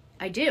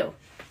 I do.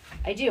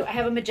 I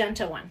have a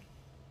magenta one.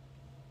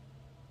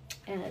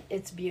 And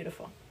it's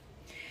beautiful.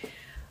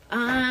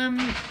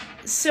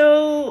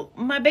 So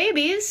my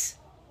babies,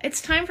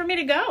 it's time for me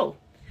to go.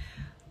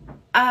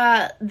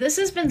 This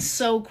has been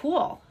so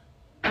cool.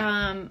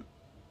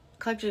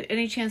 Collector,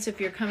 any chance if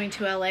you're coming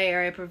to LA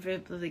area,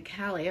 preferably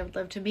Cali, I would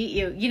love to meet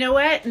you. You know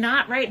what?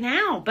 Not right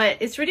now, but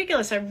it's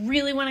ridiculous. I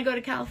really want to go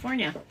to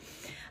California.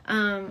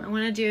 I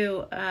want to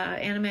do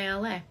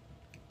Anime LA.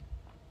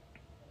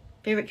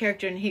 Favorite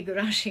character in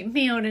Higurashi,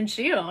 Mion and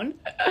Shion.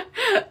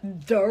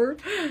 Dar.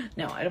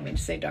 No, I don't mean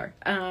to say dar.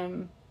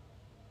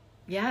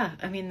 Yeah,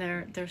 I mean,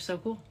 they're so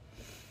cool.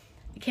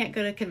 You can't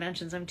go to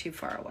conventions. I'm too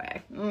far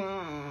away.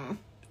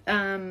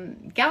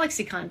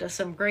 GalaxyCon does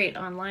some great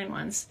online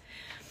ones.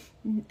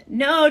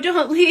 No,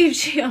 don't leave,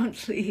 Shion,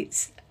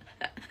 please.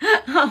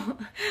 Oh,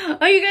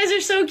 you guys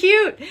are so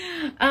cute.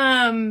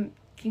 Can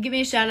you give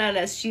me a shout out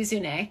as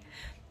Shizune?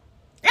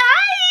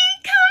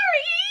 Hi,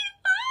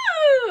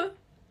 Kari! Ooh.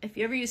 If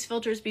you ever use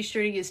filters, be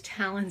sure to use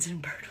talons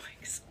and bird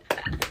wings.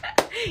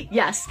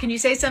 Yes. Can you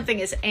say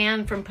something as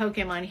Anne from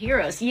Pokemon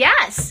Heroes?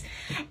 Yes.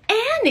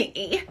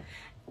 Annie.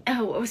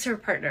 Oh, what was her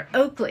partner?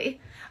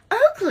 Oakley.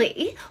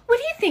 Oakley, what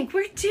do you think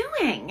we're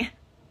doing?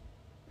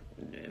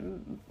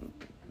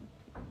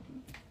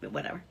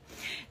 Whatever.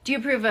 Do you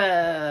approve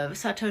of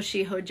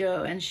Satoshi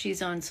Hojo and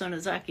Shizon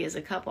Sonozaki as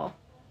a couple?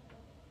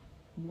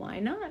 Why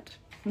not?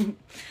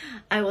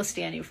 I will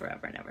stand you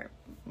forever and ever.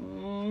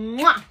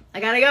 Mwah! I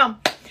gotta go.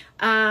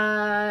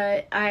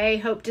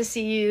 I hope to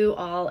see you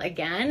all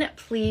again.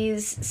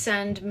 Please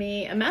send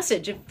me a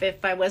message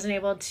if I wasn't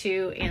able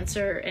to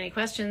answer any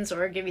questions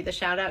or give you the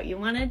shout out you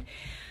wanted.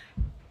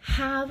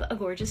 Have a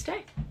gorgeous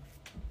day.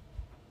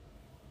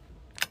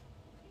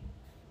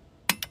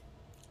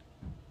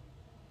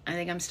 I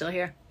think I'm still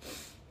here.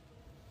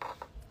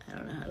 I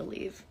don't know how to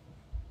leave.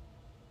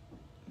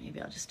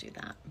 Maybe I'll just do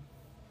that.